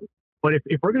about. But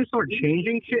if we're going to start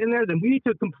changing shit in there, then we need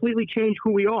to completely change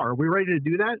who we are. Are we ready to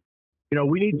do that?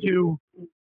 We need to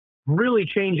really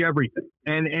change everything.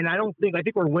 And I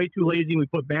think we're way too lazy and we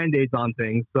put Band-Aids on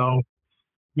things. So,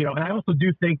 and I also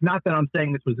do think, not that I'm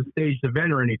saying this was a staged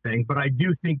event or anything, but I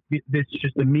do think this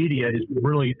just the media is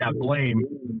really at blame.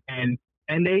 And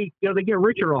they get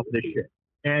richer off this shit.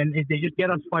 And they just get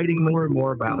us fighting more and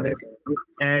more about it.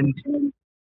 And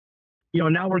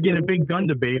now we're getting a big gun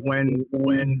debate when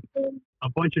a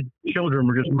bunch of children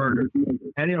were just murdered.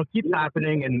 And, it keeps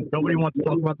happening, and nobody wants to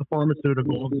talk about the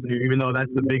pharmaceuticals, even though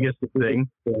that's the biggest thing.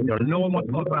 No one wants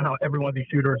to talk about how every one of these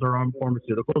shooters are on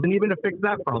pharmaceuticals. And even to fix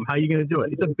that problem, how are you going to do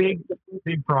it? It's a big,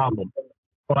 big problem.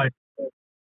 But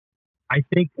I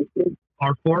think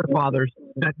our forefathers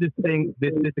set this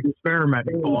experiment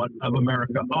called of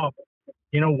America up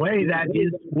in a way that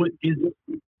is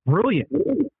brilliant.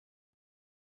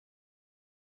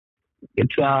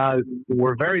 It's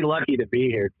we're very lucky to be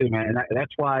here too, man. And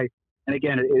that's why. And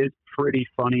again, it is pretty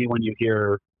funny when you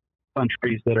hear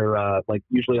countries that are like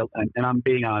usually, and I'm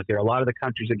being honest here, a lot of the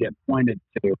countries that get pointed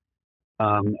to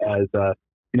as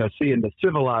see in the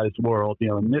civilized world,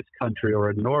 in this country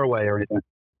or in Norway or anything.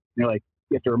 Like,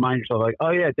 you have to remind yourself, like, oh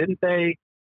yeah, didn't they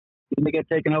get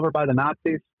taken over by the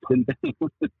Nazis? Didn't they,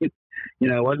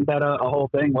 wasn't that a whole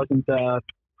thing? Wasn't the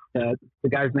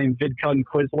guy's name Vidkun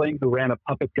Quisling, who ran a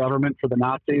puppet government for the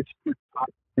Nazis?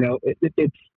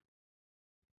 It's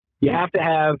you have to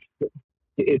have.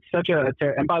 It's such a.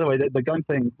 And by the way, the gun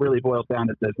thing really boils down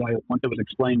to this. Once it was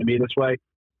explained to me this way,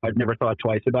 I've never thought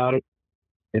twice about it.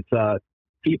 It's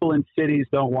people in cities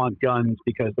don't want guns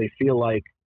because they feel like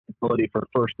the ability for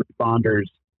first responders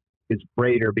is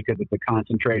greater because it's a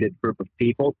concentrated group of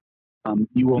people.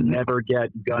 You will never get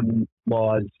gun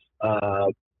laws.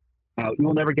 You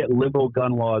will never get liberal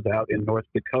gun laws out in North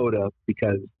Dakota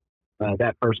because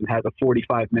that person has a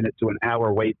 45-minute to an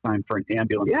hour wait time for an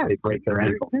ambulance if they break their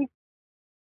ankle.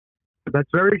 That's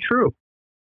very true.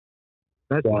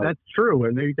 That's true.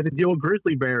 And they got to deal with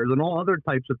grizzly bears and all other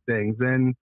types of things.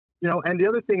 And, and the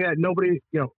other thing that nobody,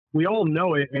 we all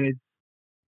know it, and it's,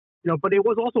 but it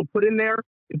was also put in there.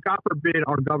 If God forbid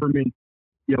our government,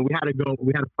 we had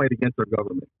to fight against our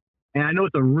government. And I know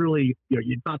it's a really,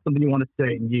 it's not something you want to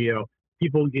say.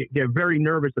 People get very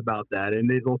nervous about that, and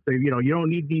they'll say, you don't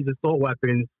need these assault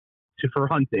weapons for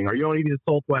hunting, or you don't need these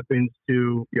assault weapons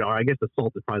to, I guess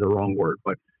assault is probably the wrong word,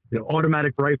 but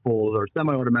automatic rifles or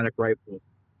semi-automatic rifles.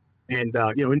 And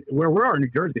where we are in New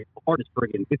Jersey, it's the hardest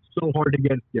friggin'. It's so hard to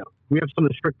get. We have some of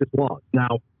the strictest laws.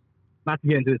 Now, not to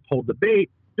get into this whole debate,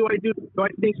 do I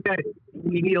think that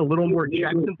we need a little more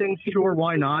checks and things? Sure,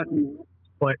 why not?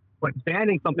 But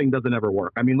banning something doesn't ever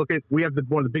work. I mean, we have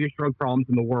one of the biggest drug problems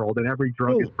in the world, and every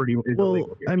drug is illegal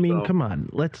here. I mean, come on,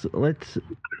 let's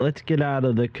get out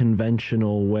of the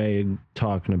conventional way of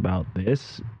talking about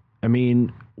this. I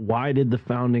mean, why did the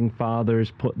founding fathers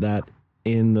put that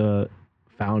in the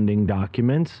founding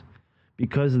documents?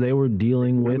 Because they were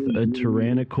dealing with a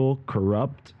tyrannical,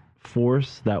 corrupt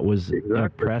force that was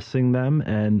oppressing them,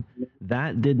 and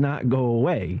that did not go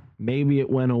away. Maybe it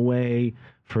went away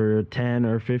for 10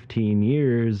 or 15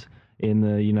 years in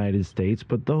the United States,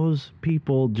 but those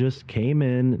people just came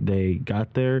in, they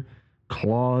got their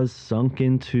claws sunk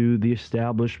into the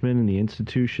establishment and the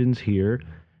institutions here,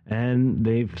 and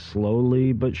they've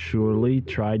slowly but surely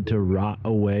tried to rot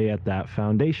away at that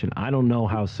foundation. I don't know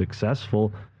how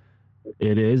successful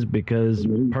it is, because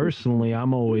personally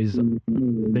I'm always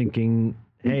thinking,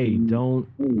 hey, don't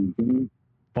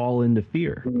fall into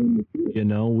fear. You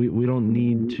know, we don't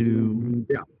need to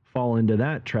fall into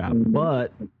that trap.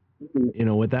 But, you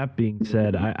know, with that being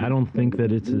said, I don't think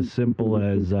that it's as simple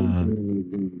as,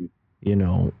 you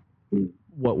know,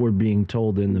 what we're being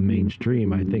told in the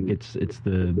mainstream. I think it's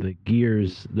the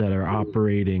gears that are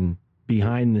operating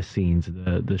behind the scenes,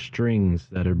 the strings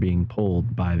that are being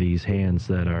pulled by these hands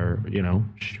that are, you know,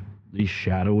 these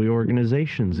shadowy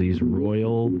organizations, these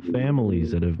royal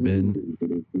families that have been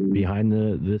behind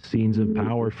the scenes of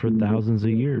power for thousands of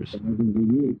years.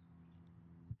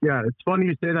 Yeah, it's funny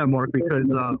you say that, Mark, because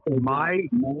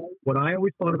what I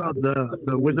always thought about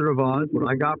the Wizard of Oz, what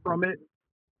I got from it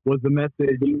was the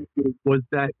message was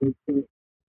that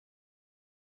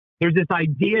there's this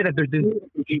idea that there's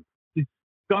this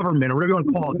government, or whatever you want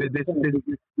to call it, this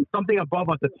something above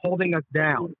us that's holding us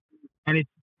down, and it's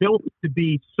built to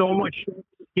be so much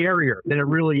scarier than it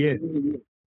really is.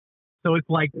 So it's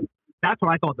like, that's what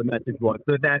I thought the message was,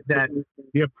 that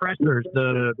the oppressors,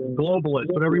 the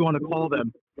globalists, whatever you want to call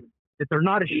them, that they're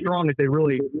not as strong as they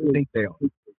really think they are.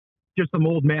 Just some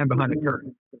old man behind the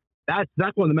curtain.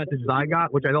 That's one of the messages I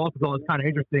got, which I also thought was kind of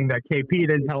interesting, that KP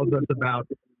then tells us about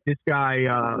this guy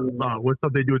with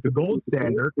something to do with the gold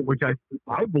standard, which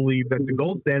I believe that the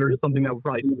gold standard is something that would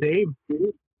probably save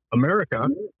America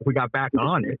if we got back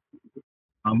on it.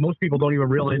 Most people don't even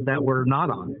realize that we're not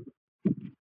on it.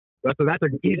 So that's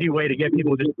an easy way to get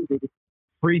people just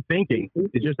free thinking,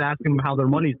 is just asking them how their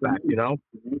money's back, you know?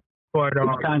 But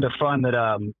it's kind of fun that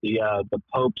the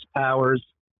Pope's powers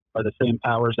are the same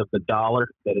powers of the dollar,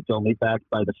 that it's only backed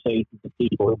by the faith of the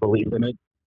people who believe in it.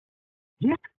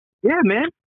 Yeah, man.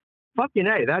 Fucking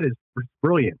A, that is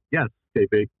brilliant. Yes,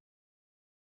 KP.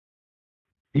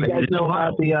 Do you guys know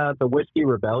about the Whiskey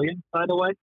Rebellion, by the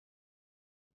way?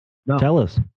 No. Tell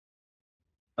us.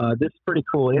 This is pretty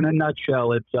cool. In a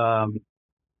nutshell, it's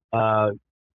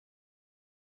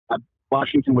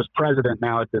Washington was president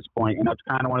now at this point, and that's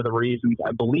kind of one of the reasons,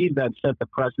 I believe, that set the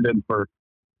precedent for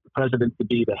the president to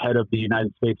be the head of the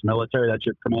United States military. That's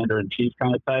your commander-in-chief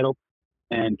kind of title.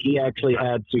 And he actually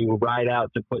had to ride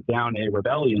out to put down a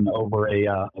rebellion over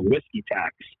a whiskey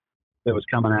tax that was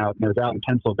coming out, and it was out in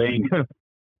Pennsylvania.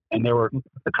 And there were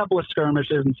a couple of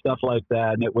skirmishes and stuff like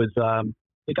that, and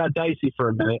it got dicey for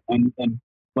a minute. And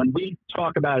when we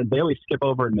talk about it, they always skip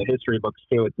over in the history books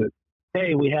too. It's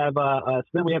hey, we have so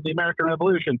then we have the American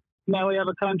Revolution. Now we have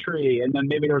a country, and then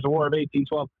maybe there was a War of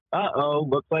 1812.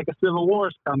 Looks like a civil war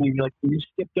is coming. Like, you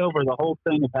skipped over the whole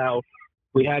thing of how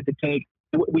we had to take.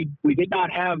 We did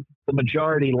not have the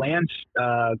majority land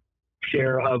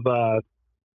share of the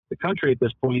country at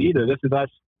this point either. This is us.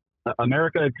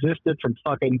 America existed from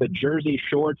fucking the Jersey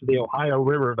Shore to the Ohio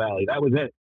River Valley. That was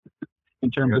it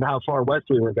in terms of how far west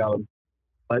we were going.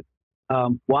 But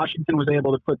Washington was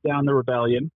able to put down the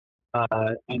rebellion,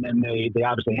 and then they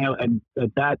obviously handled, and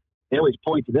that they always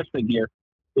point to this thing here.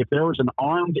 If there was an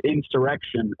armed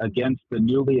insurrection against the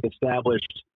newly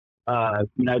established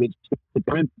United States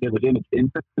government that was in its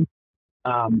infancy,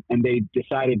 and they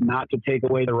decided not to take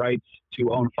away the rights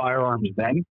to own firearms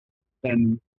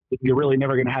then you're really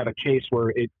never going to have a case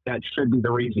where that should be the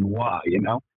reason why, you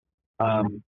know?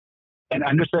 And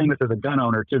I'm just saying this as a gun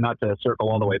owner too, not to circle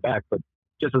all the way back, but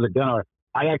just as a gun owner,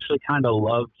 I actually kind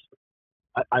of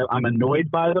I'm annoyed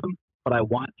by them, but I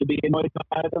want to be annoyed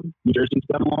by them. New Jersey's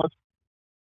gun laws.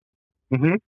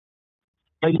 Mm-hmm.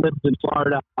 I lived in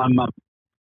Florida. I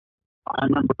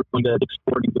remember going to Dick's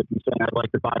Sporting Goods and saying I'd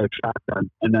like to buy a shotgun,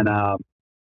 and then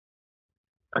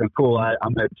cool,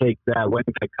 I'm going to take that. When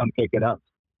can I come pick it up?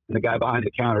 And the guy behind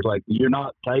the counter is like, "You're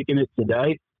not taking it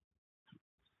today?"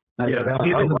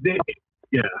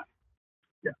 Yeah.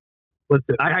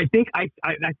 Listen, I think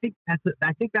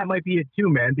that might be it too,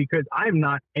 man. Because I'm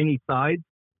not any side,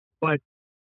 but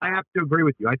I have to agree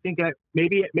with you. I think that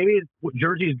maybe it's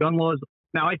Jersey's gun laws.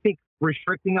 Now, I think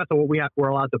restricting us on what we're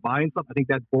allowed to buy and stuff, I think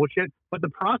that's bullshit. But the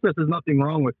process is nothing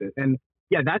wrong with it. And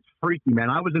yeah, that's freaky, man.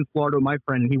 I was in Florida with my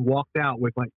friend, and he walked out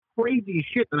with like crazy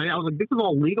shit, and I was like, "This is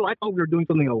all legal." I thought we were doing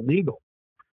something illegal.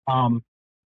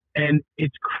 And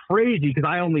it's crazy because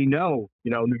I only know,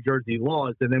 New Jersey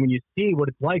laws, and then when you see what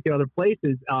it's like in other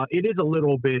places, it's a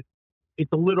little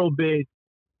bit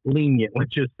lenient,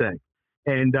 let's just say.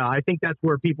 And I think that's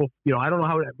where people, I don't know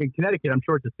how, in Connecticut, I'm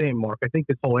sure it's the same, Mark. I think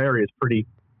this whole area is pretty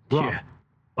rough. Yeah.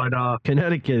 But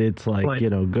Connecticut, it's like,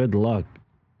 good luck.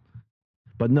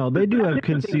 But no, they do have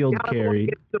concealed carry.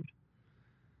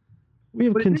 We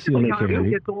have concealed carry.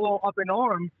 Everyone gets all up in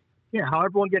arms. Yeah, how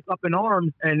everyone gets up in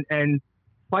arms and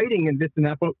fighting and this and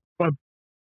that. But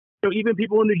so even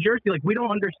people in New Jersey, like, we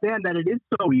don't understand that it is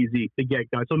so easy to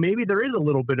get guns. So maybe there is a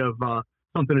little bit of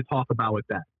something to talk about with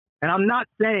that. And I'm not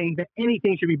saying that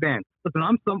anything should be banned. Listen,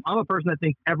 I'm a person that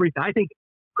thinks everything. I think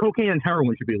cocaine and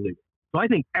heroin should be illegal. So I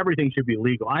think everything should be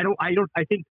legal. I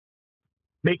think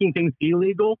making things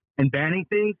illegal and banning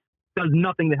things does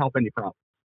nothing to help any problem.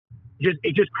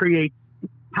 It just creates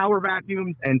power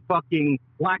vacuums and fucking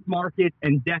black markets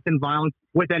and death and violence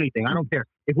with anything. I don't care.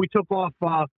 If we took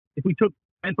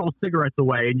menthol cigarettes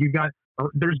away, and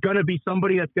there's going to be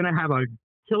somebody that's going to have a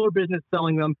killer business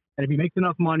selling them, and if he makes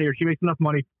enough money or she makes enough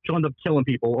money, she'll end up killing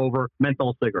people over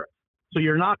menthol cigarettes. So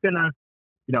you're not going to,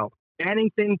 banning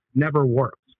things never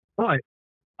works. But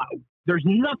there's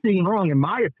nothing wrong, in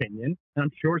my opinion, and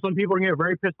I'm sure some people are going to get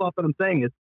very pissed off that I'm saying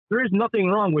this, there is nothing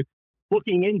wrong with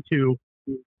looking into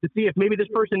to see if maybe this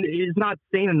person is not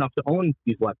sane enough to own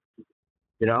these weapons.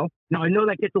 Now I know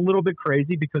that gets a little bit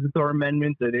crazy because it's our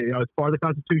amendment that it's part of the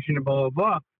Constitution and blah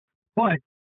blah blah. But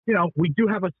we do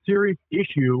have a serious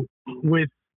issue with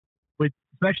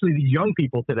especially these young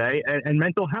people today and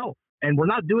mental health, and we're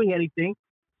not doing anything.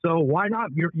 So why not?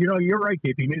 You're right,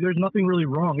 KP. Maybe there's nothing really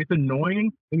wrong. It's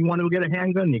annoying when you want to get a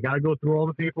handgun. You got to go through all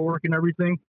the paperwork and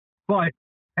everything. But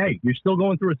hey, you're still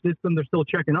going through a system. They're still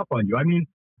checking up on you. I mean,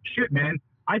 shit, man.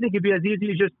 I think it'd be as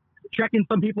easy as just checking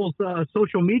some people's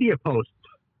social media posts.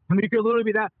 I mean, it could literally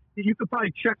be that. You could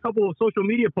probably check a couple of social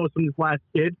media posts from this last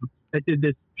kid that did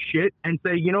this shit and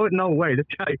say, you know what? No way. This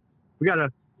guy, we got to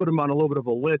put him on a little bit of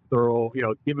a list, or,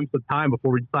 give him some time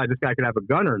before we decide this guy could have a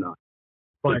gun or not.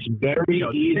 But it's very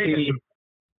easy.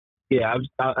 Yeah,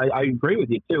 I agree with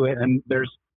you too. And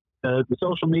there's the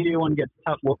social media one gets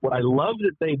tough. What I love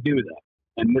that they do that,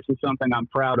 and this is something I'm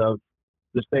proud of,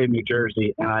 the state of New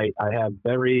Jersey, and I have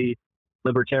very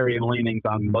libertarian leanings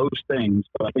on most things,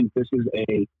 but I think this is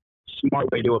a smart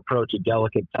way to approach a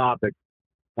delicate topic.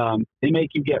 They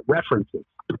make you get references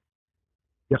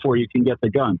before you can get the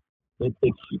gun. It's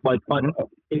like,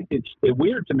 it's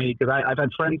weird to me because I've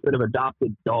had friends that have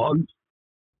adopted dogs,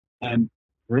 and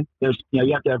there's,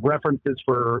 you have to have references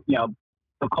for, they'll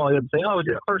call you and say, oh, is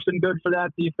this person good for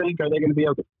that? Do you think? Are they going to be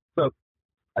okay? So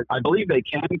I believe they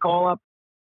can call up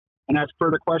and ask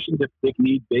further questions if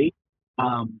need be.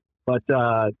 But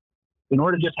in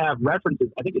order to just have references,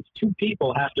 I think it's 2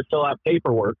 people have to fill out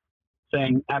paperwork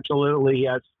saying, absolutely,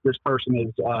 yes, this person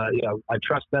is, I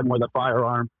trust them with a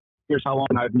firearm. Here's how long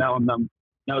I've known them.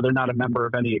 No, they're not a member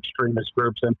of any extremist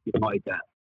groups, anything like that.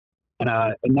 And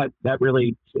that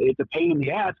really, it's a pain in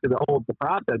the ass because it holds the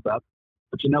process up.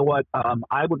 But you know what?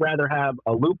 I would rather have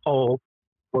a loophole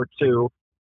or 2.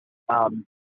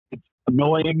 It's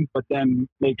annoying, but then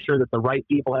make sure that the right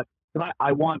people have.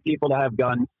 I want people to have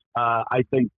guns. I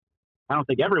don't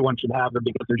think everyone should have them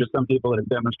because there's just some people that have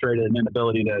demonstrated an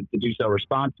inability to do so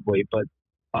responsibly. But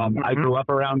I grew up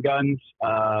around guns.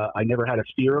 I never had a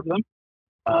fear of them.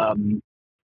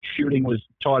 Shooting was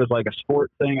taught as like a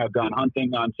sport thing. I've gone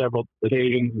hunting on several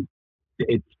occasions.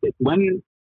 It's when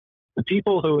the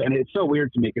people who, and it's so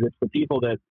weird to me because it's the people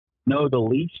that know the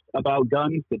least about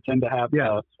guns that tend to have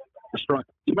a strong.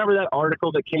 Do you remember that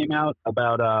article that came out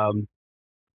about?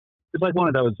 It's like one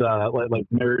of those like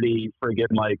nerdy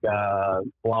friggin' like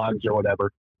blogs or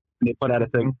whatever. And they put out a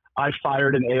thing. I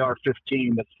fired an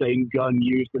AR-15, the same gun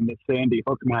used in the Sandy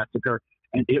Hook massacre,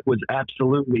 and it was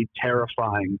absolutely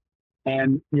terrifying.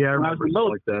 And I when I was remote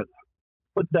like that.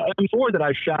 But the M4 that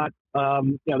I shot,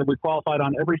 that we qualified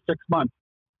on every 6 months,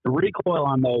 the recoil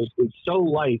on those is so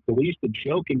light that we used to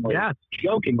jokingly,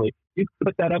 you could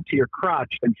put that up to your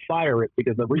crotch and fire it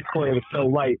because the recoil was so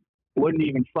light. You couldn't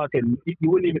even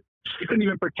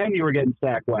pretend you were getting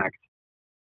sack whacked.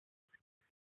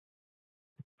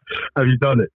 Have you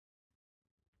done it?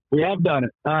 We have done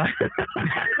it. I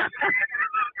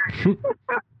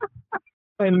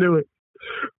knew it.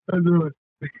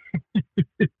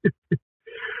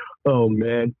 Oh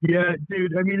man, yeah,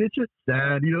 dude. I mean, it's just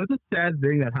sad. It's a sad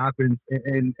thing that happens,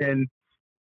 and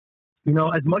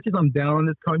as much as I'm down on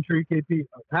this country, KP,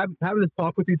 having this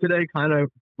talk with you today kind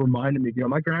of reminded me.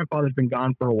 My grandfather's been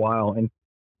gone for a while, and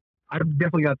I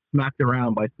definitely got smacked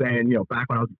around by saying, back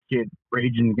when I was a kid,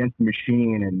 raging against the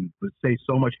machine and would say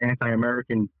so much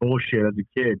anti-American bullshit as a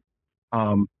kid.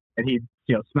 And he,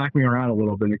 smacked me around a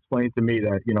little bit and explained to me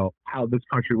that, how this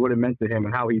country would have meant to him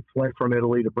and how he fled from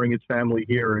Italy to bring his family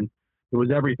here. And, It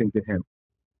was everything to him.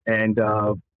 And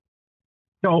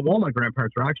all my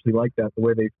grandparents were actually like that, the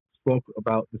way they spoke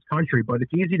about this country. But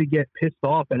it's easy to get pissed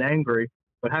off and angry.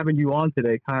 But having you on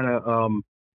today kind of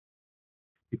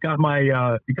you got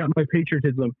my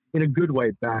patriotism in a good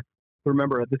way back.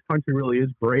 Remember that this country really is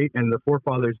great, and the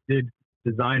forefathers did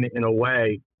design it in a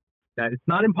way that it's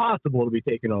not impossible to be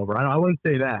taken over. I wouldn't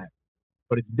say that,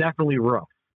 but it's definitely rough.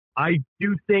 I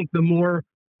do think the more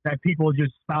that people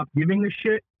just stop giving a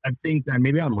shit, I think that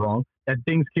maybe I'm wrong, that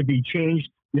things can be changed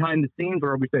behind the scenes,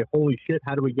 or we say, holy shit,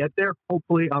 how do we get there?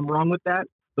 Hopefully I'm wrong with that.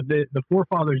 But the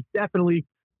forefathers definitely,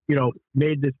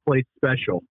 made this place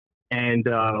special. And,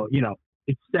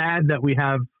 it's sad that we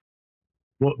have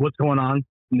what's going on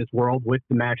in this world with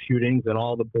the mass shootings and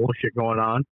all the bullshit going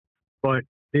on. But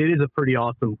it is a pretty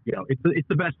awesome, it's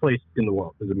the best place in the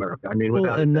world is America. I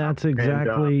mean, that's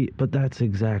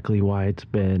exactly why it's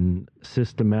been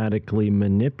systematically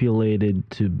manipulated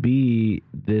to be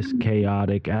this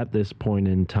chaotic at this point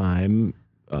in time.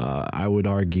 I would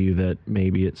argue that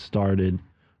maybe it started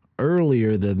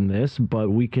earlier than this, but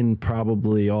we can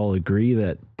probably all agree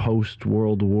that post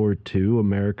World War II,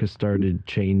 America started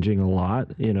changing a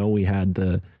lot. We had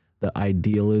the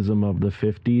idealism of the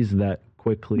 50s that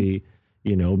quickly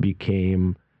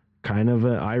became kind of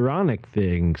an ironic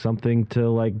thing, something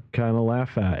to kind of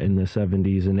laugh at in the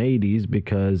 70s and 80s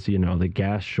because, the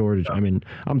gas shortage. I mean,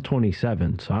 I'm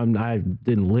 27, so I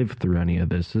didn't live through any of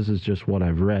this. This is just what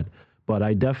I've read. But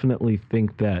I definitely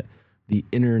think that the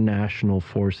international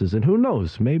forces, and who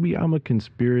knows, maybe I'm a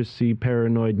conspiracy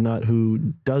paranoid nut who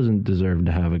doesn't deserve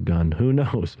to have a gun. Who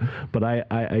knows? But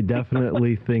I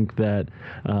definitely think that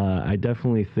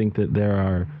there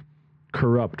are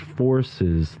corrupt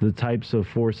forces, the types of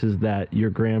forces that your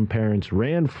grandparents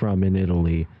ran from in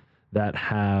Italy, that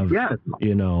have,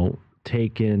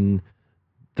 taken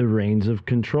the reins of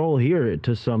control here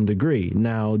to some degree.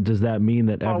 Now, does that mean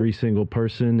that every single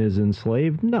person is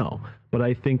enslaved? No. But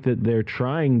I think that they're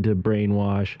trying to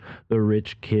brainwash the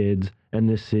rich kids and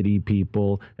the city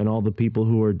people and all the people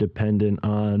who are dependent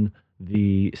on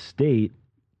the state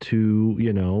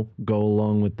to, go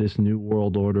along with this new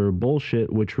world order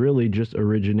bullshit, which really just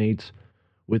originates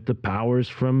with the powers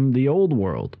from the old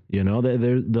world.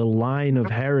 The line of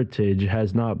heritage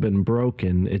has not been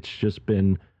broken. It's just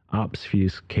been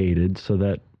obfuscated so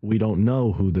that we don't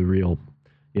know who the real,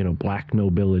 black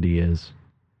nobility is.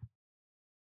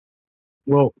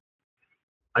 Well,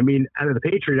 I mean, out of the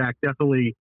Patriot Act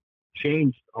definitely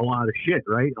changed a lot of shit,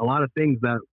 right? A lot of things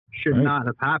that should not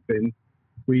have happened,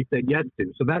 we said yes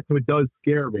to. So that's what does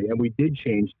scare me. And we did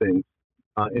change things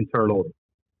internally.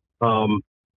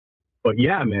 But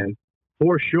yeah, man,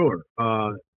 for sure.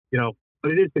 But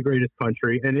it is the greatest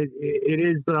country. And it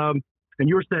is, and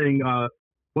you were saying,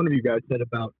 one of you guys said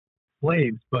about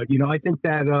slaves, but, I think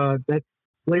that that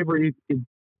slavery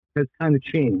has kind of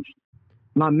changed.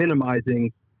 I'm not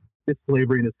minimizing this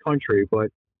slavery in this country, but,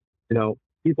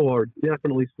 people are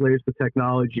definitely slaves to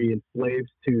technology and slaves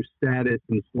to status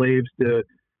and slaves to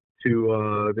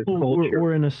this culture.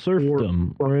 We're in a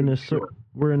serfdom. We're in a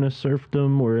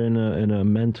serfdom. We're in a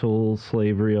mental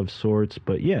slavery of sorts.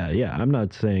 But yeah. I'm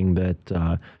not saying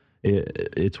that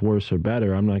it's worse or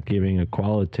better. I'm not giving a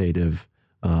qualitative,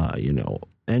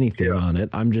 anything on it.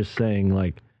 I'm just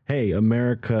saying hey,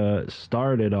 America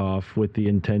started off with the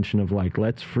intention of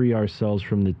let's free ourselves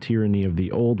from the tyranny of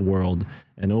the old world,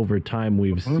 and over time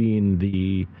we've seen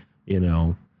the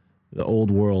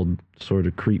old world sort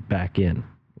of creep back in,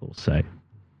 we'll say.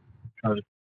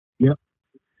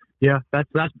 Yeah, that's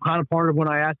kind of part of when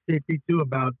I asked JP too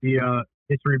about the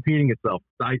history repeating itself.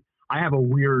 I have a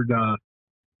weird, I'm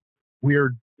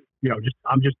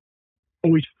just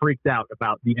always freaked out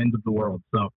about the end of the world,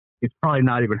 so it's probably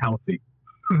not even healthy.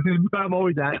 I'm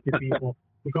always asking people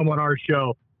to come on our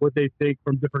show what they think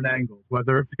from different angles,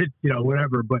 whether it's,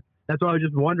 whatever. But that's what I was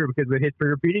just wondering, because the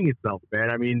history repeating itself, man.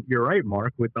 I mean, you're right,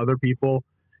 Mark, with other people,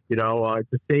 it's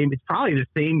the same. It's probably the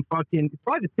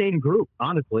same group,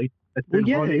 honestly. That's been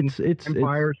running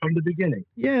empires from the beginning.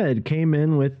 Yeah, it came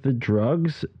in with the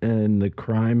drugs and the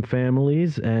crime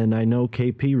families. And I know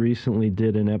KP recently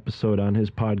did an episode on his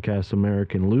podcast,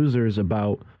 American Losers,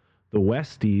 about the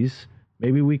Westies.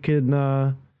 Maybe we could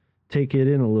take it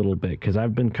in a little bit, because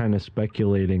I've been kind of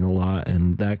speculating a lot,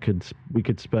 and we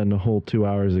could spend a whole 2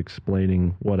 hours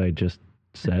explaining what I just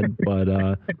said. But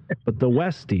the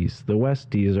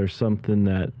Westies are something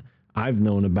that I've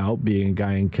known about, being a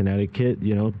guy in Connecticut.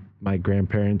 My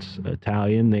grandparents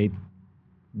Italian. They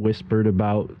whispered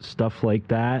about stuff like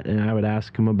that, and I would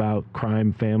ask them about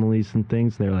crime families and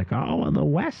things. They're like, "Oh, well, the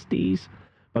Westies,"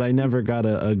 but I never got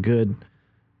a good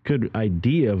good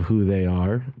idea of who they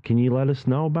are. Can you let us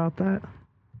know about that?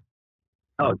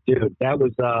 Oh, dude, that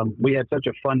was we had such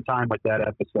a fun time with that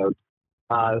episode.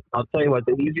 I'll tell you what,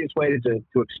 the easiest way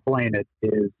to explain it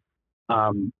is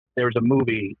there's a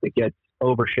movie that gets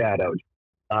overshadowed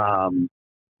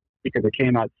because it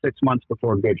came out 6 months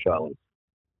before Goodfellas.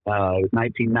 It was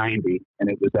 1990, and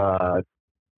it was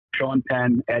Sean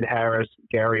Penn, Ed Harris,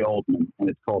 Gary Oldman, and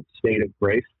it's called State of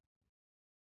Grace.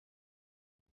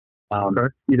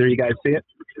 Either of you guys see it?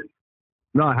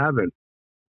 No, I haven't.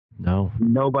 No.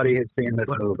 Nobody has seen this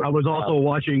movie. I was also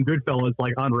watching Goodfellas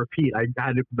like on repeat. I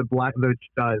had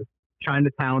the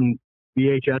Chinatown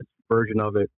VHS version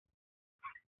of it,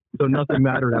 so nothing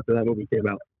mattered after that movie came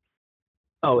out.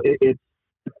 Oh,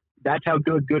 that's how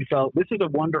good Goodfellas. This is a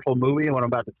wonderful movie, and what I'm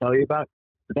about to tell you about.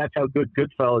 But that's how good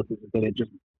Goodfellas is that it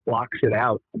just blocks it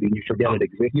out. I mean, you forget it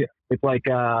exists. Yeah. It's like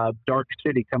Dark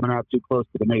City coming out too close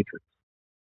to the Matrix.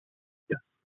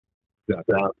 Yeah.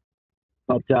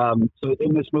 So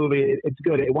in this movie, it's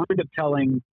good. It winds up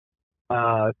telling.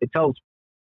 It's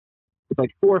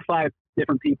like 4 or 5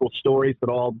 different people's stories, but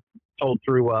all told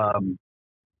through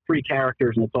 3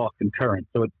 characters, and it's all concurrent.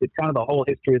 So it's kind of the whole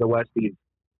history of the Westies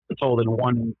told in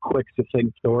one quick,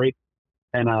 succinct story.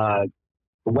 And the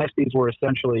Westies were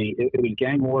essentially it was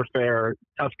gang warfare,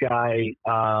 tough guy,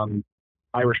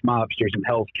 Irish mobsters in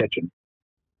Hell's Kitchen,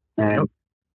 and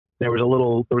there was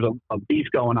a beef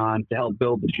going on to help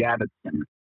build the Javits Center,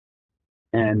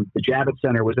 and the Javits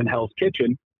Center was in Hell's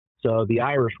Kitchen, so the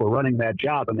Irish were running that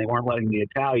job, and they weren't letting the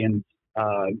Italians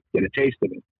get a taste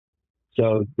of it.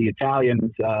 So the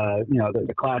Italians,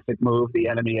 the classic move, the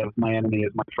enemy of my enemy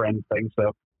is my friend thing.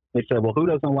 So they said, well, who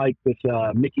doesn't like this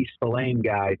Mickey Spillane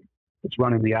guy that's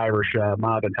running the Irish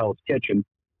mob in Hell's Kitchen?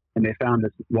 And they found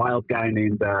this wild guy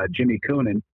named Jimmy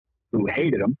Coonan who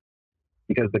hated him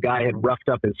because the guy had roughed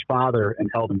up his father and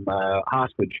held him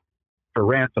hostage for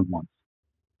ransom once.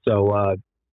 So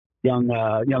young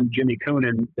Jimmy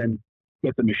Coonan then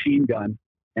gets a machine gun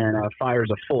and fires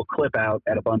a full clip out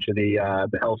at a bunch of the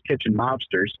Hell's Kitchen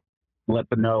mobsters and let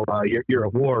them know you're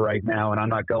at war right now and I'm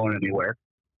not going anywhere.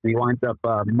 And he winds up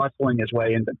muscling his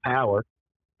way into power.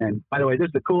 And by the way, this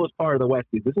is the coolest part of the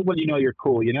Westies. This is when you know you're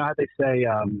cool. You know how they say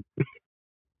you're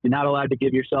not allowed to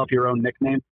give yourself your own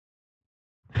nickname?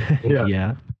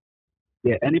 Yeah.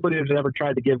 Yeah, anybody who's ever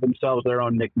tried to give themselves their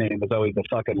own nickname is always a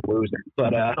fucking loser.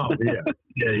 But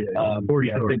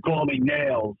they call me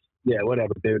Nails. Yeah,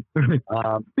 whatever, dude.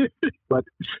 But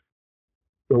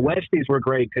the Westies were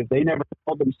great because they never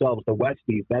called themselves the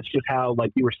Westies. That's just how,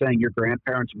 like you were saying, your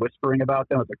grandparents whispering about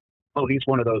them. It's like, oh, he's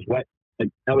one of those like,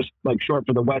 that was like short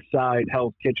for the West Side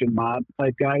Hell's Kitchen mob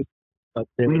type guys. But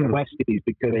they were the Westies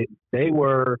because they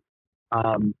were.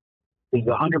 This is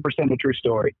 100% a true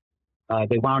story.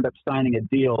 They wound up signing a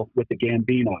deal with the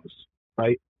Gambinos,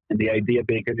 right? And the idea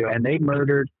being, and they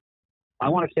murdered, I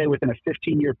want to say within a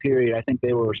 15-year period, I think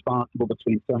they were responsible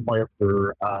between somewhere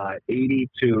for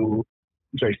 60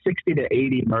 to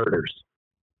 80 murders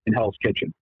in Hell's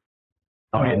Kitchen.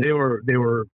 They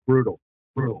were brutal.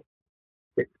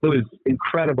 It was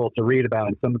incredible to read about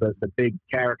and some of the big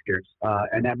characters.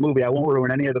 And that movie, I won't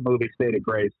ruin any of the movie, State of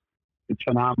Grace. It's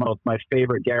phenomenal. It's my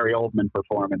favorite Gary Oldman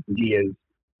performance. And he is,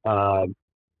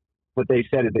 what they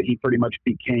said is that he pretty much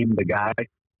became the guy.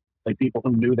 Like people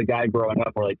who knew the guy growing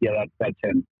up were like, yeah, that's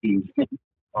him. He's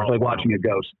like watching a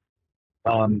ghost.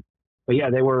 But yeah,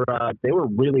 they were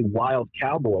really wild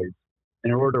cowboys.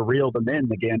 And in order to reel them in,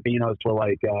 the Gambinos were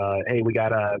like, hey, we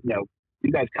gotta,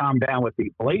 you guys calm down with the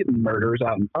blatant murders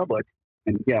out in public,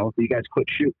 and you guys quit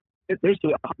shooting. This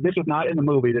is not in the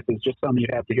movie. This is just something you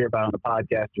have to hear about on the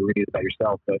podcast or read about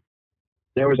yourself. But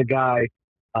there was a guy,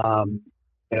 and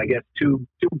I guess two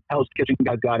Hell's Kitchen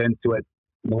guys got into it.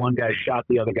 And the one guy shot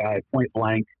the other guy point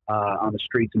blank on the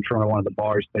streets in front of one of the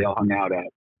bars they all hung out at.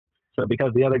 So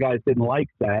because the other guys didn't like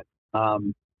that,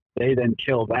 they then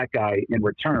killed that guy in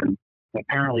return. And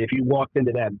apparently, if you walked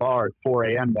into that bar at 4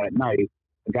 a.m. that night,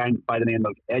 a guy by the name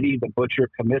of Eddie the Butcher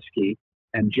Comiskey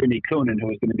and Jimmy Coonan, who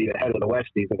was going to be the head of the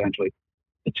Westies eventually,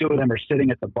 the two of them are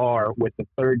sitting at the bar with the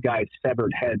third guy's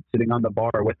severed head sitting on the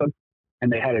bar with them.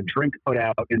 And they had a drink put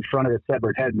out in front of the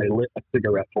severed head, and they lit a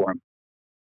cigarette for him.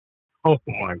 Oh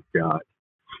my God!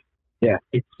 Yeah,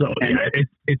 it's so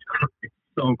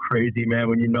so crazy, man.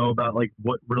 When you know about like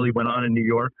what really went on in New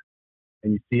York,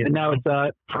 and you see it. And now it's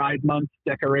Pride Month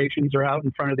decorations are out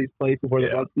in front of these places where the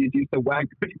Westies used to whack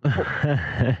people.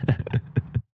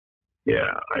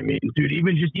 Yeah, I mean, dude,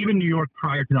 even New York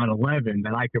prior to 9/11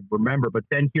 that I could remember, but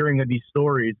then hearing of these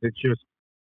stories, it's just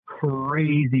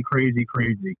crazy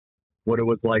what it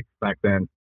was like back then.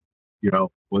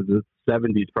 Was it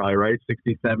 70s probably, right?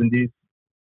 60s, 70s?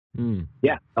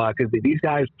 Yeah, because these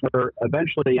guys were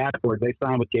eventually afterwards, they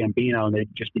signed with Gambino and they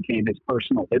just became his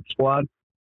personal hit squad.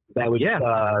 That was,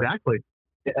 exactly.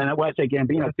 And when I say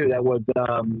Gambino too, that was,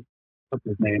 what's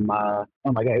his name? Oh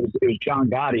my God, it was John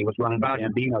Gotti was running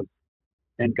Gambino.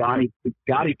 And Gotti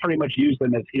pretty much used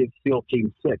them as his SEAL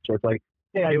Team 6. So it's like,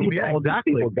 all these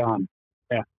people gone.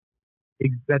 Yeah.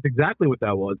 That's exactly what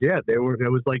that was. Yeah, it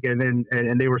was like,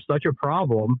 and they were such a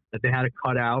problem that they had to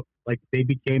cut out. Like they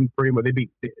became pretty much,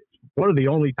 one of the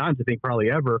only times I think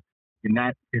probably ever in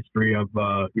that history of,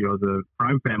 the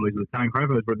crime families, the Italian crime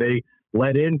families, where they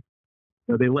let in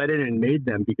and made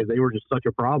them because they were just such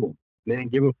a problem. They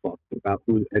didn't give a fuck about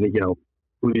who the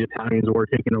Italians were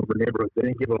taking over neighborhoods. They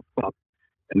didn't give a fuck.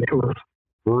 And they were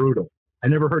brutal. I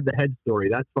never heard the head story.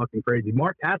 That's fucking crazy.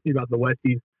 Mark asked me about the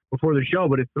Westies before the show,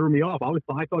 but it threw me off. I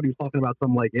thought he was talking about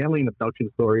some like alien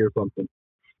abduction story or something.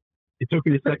 It took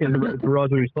me a second to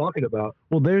realize what he was talking about.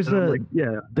 Well, there's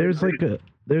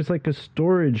like a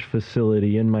storage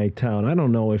facility in my town. I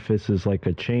don't know if this is like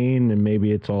a chain and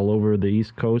maybe it's all over the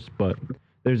East Coast, but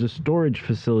there's a storage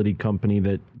facility company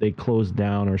that they closed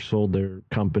down or sold their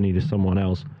company to someone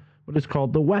else. But it's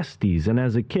called the Westies. And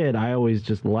as a kid, I always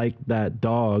just liked that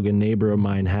dog. A neighbor of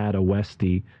mine had a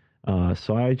Westie.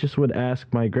 So I just would ask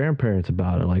my grandparents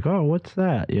about it. Like, oh, what's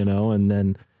that? And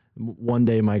then one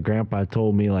day my grandpa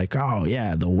told me like, oh,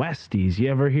 yeah, the Westies. You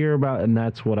ever hear about? And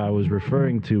that's what I was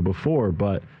referring to before.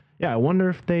 But, yeah, I wonder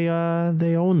if they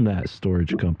own that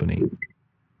storage company.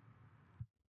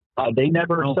 They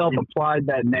never self-applied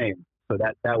that name. So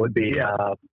that would be...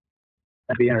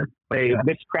 That'd be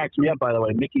this cracks me up, by the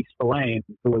way. Mickey Spillane,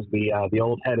 who was the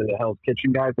old head of the Hell's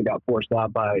Kitchen guys that got forced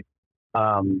out by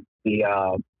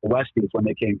the Westies when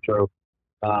they came through.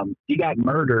 He got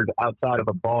murdered outside of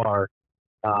a bar.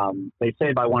 They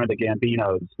say by one of the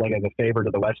Gambinos, like as a favor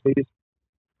to the Westies.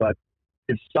 But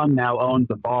his son now owns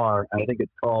a bar. I think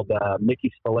it's called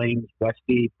Mickey Spillane's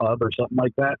Westie Pub or something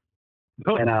like that.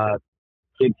 Oh. And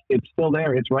it's still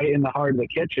there. It's right in the heart of the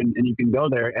kitchen, and you can go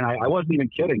there. And I wasn't even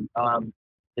kidding.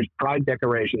 There's pride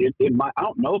decoration. I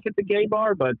don't know if it's a gay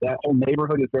bar, but that whole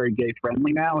neighborhood is very gay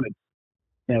friendly now. And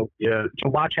it's, to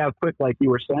watch how quick, like you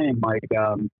were saying, Mike,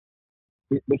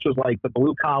 this was like the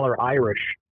blue collar Irish,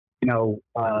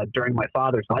 during my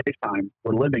father's lifetime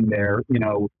were living there,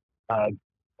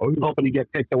 hoping to get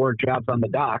picked to work jobs on the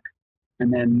dock.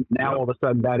 And then now all of a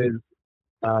sudden that is,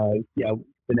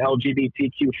 an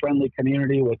LGBTQ friendly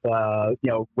community with,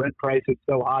 rent prices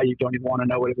so high you don't even want to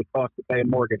know what it would cost to pay a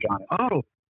mortgage on it. Oh,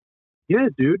 yeah,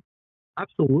 dude.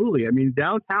 Absolutely. I mean,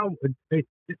 downtown,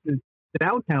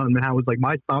 Manhattan was like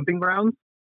my stomping grounds.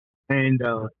 And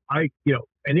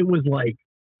and it was like,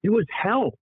 it was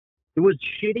hell. It was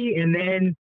shitty. And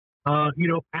then,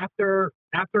 after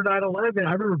 9/11,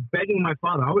 I remember begging my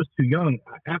father, I was too young,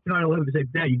 after 9/11 to say,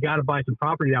 Dad, you got to buy some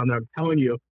property down there. I'm telling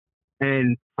you.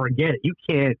 And forget it. You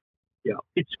can't,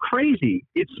 it's crazy.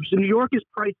 New York is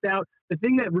priced out. The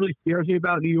thing that really scares me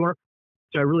about New York,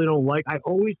 which I really don't like, I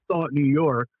always thought New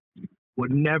York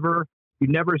you'd never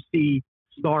see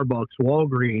Starbucks,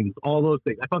 Walgreens, all those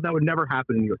things. I thought that would never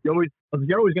happen in New York. You're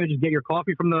always going to just get your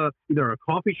coffee from either a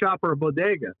coffee shop or a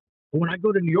bodega. But when I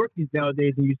go to New York these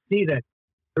nowadays and you see that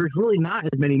there's really not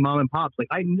as many mom and pops, like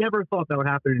I never thought that would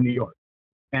happen in New York.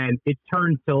 And it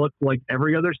turned to look like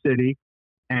every other city.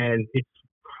 And it's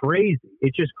crazy.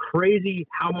 It's just crazy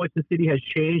how much the city has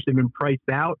changed and been priced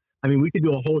out. I mean, we could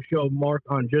do a whole show, Mark,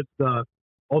 on just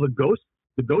all the ghost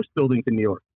buildings in New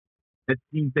York that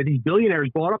these billionaires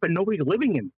bought up and nobody's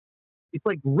living in. It's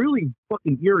like really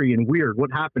fucking eerie and weird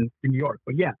what happened in New York.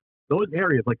 But yeah, those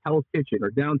areas like Hell's Kitchen or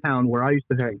downtown where I used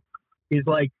to hang is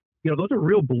like, those are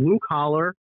real blue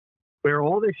collar where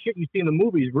all this shit you see in the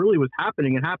movies really was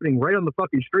happening and happening right on the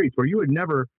fucking streets where you would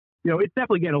never. It's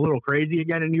definitely getting a little crazy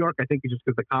again in New York. I think it's just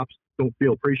because the cops don't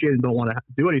feel appreciated and don't want to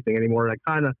do anything anymore. And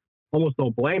I kind of almost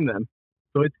don't blame them.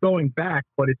 So it's going back,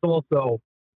 but it's also,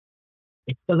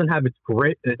 it doesn't have its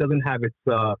grit and it doesn't have its,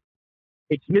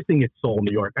 it's missing its soul,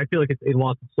 New York. I feel like it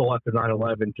lost its soul after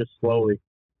 9/11 just slowly.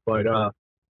 But,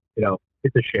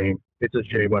 it's a shame. It's a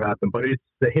shame what happened. But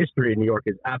the history in New York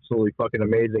is absolutely fucking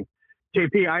amazing.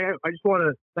 JP, I just want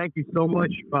to thank you so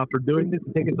much for doing this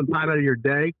and taking some time out of your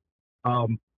day.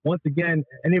 Once again,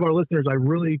 any of our listeners, I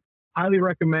really highly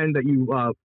recommend that you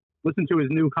listen to his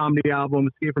new comedy album,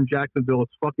 Escape from Jacksonville.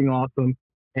 It's fucking awesome.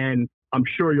 And I'm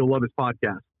sure you'll love his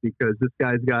podcast because this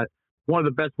guy's got one of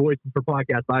the best voices for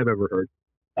podcasts I've ever heard.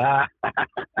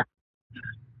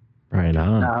 Right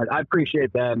on. I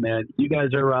appreciate that, man. You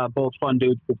guys are both fun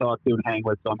dudes to talk to and hang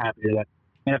with, so I'm happy to do that.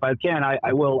 And if I can,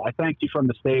 I will. I thank you from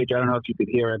the stage. I don't know if you could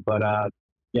hear it, but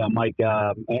Mike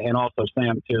and also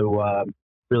Sam too.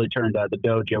 really turned the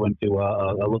dojo into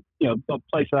a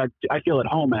place that I feel at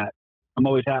home at. I'm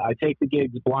always I take the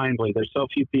gigs blindly. There's so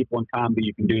few people in comedy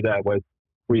you can do that with,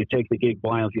 where you take the gig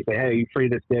blindly. You say, hey, are you free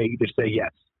this day? You just say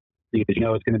yes, because you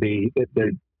know it's going to be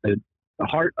the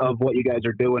heart of what you guys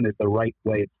are doing is the right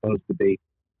way it's supposed to be.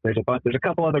 There's a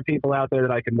couple other people out there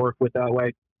that I can work with that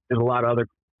way. There's a lot of other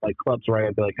like clubs where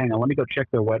I'd be like, hang on, let me go check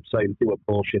their website and see what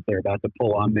bullshit they're about to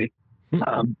pull on me.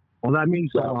 Well, that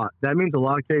means a lot. That means a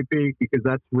lot, KP, because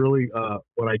that's really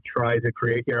what I try to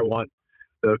create here. I want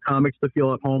the comics to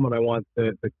feel at home, and I want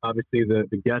obviously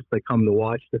the guests that come to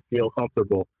watch to feel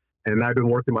comfortable. And I've been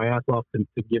working my ass off to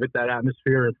give it that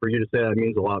atmosphere, and for you to say that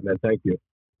means a lot, man. Thank you.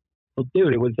 Well,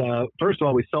 dude, it was first of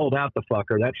all, we sold out the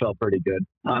fucker. That felt pretty good.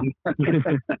 And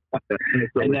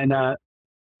then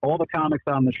all the comics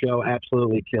on the show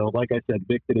absolutely killed. Like I said,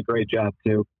 Vic did a great job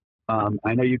too.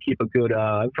 I know you keep a good,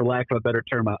 for lack of a better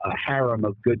term, a harem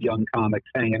of good young comics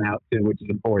hanging out too, which is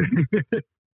important.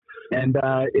 And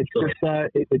it's just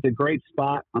it's a great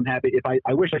spot. I'm happy.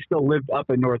 I wish I still lived up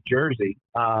in North Jersey,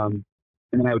 and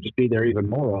then I would just be there even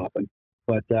more often.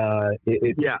 But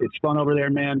it's fun over there,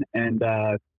 man. And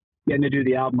getting to do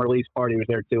the album release party was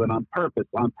there too. And on purpose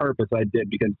I did,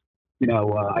 because you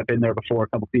know I've been there before. A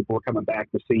couple people were coming back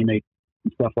to see me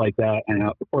and stuff like that. And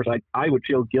of course, I would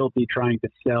feel guilty trying to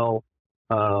sell.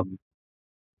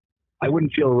 I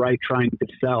wouldn't feel right trying to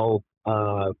sell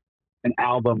an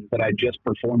album that I just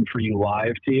performed for you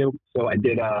live to you. So I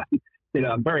did.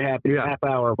 I'm very happy. Half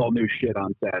hour of all new shit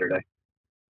on Saturday.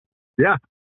 Yeah.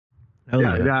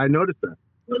 Yeah, I noticed that.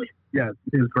 Yeah,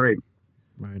 it was great.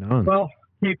 Right on. Well,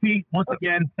 KP, once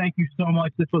again, thank you so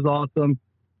much. This was awesome,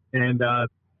 and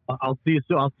I'll see you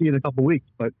soon. I'll see you in a couple weeks,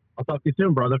 but I'll talk to you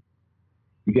soon, brother.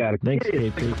 You got it. Thanks,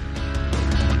 KP.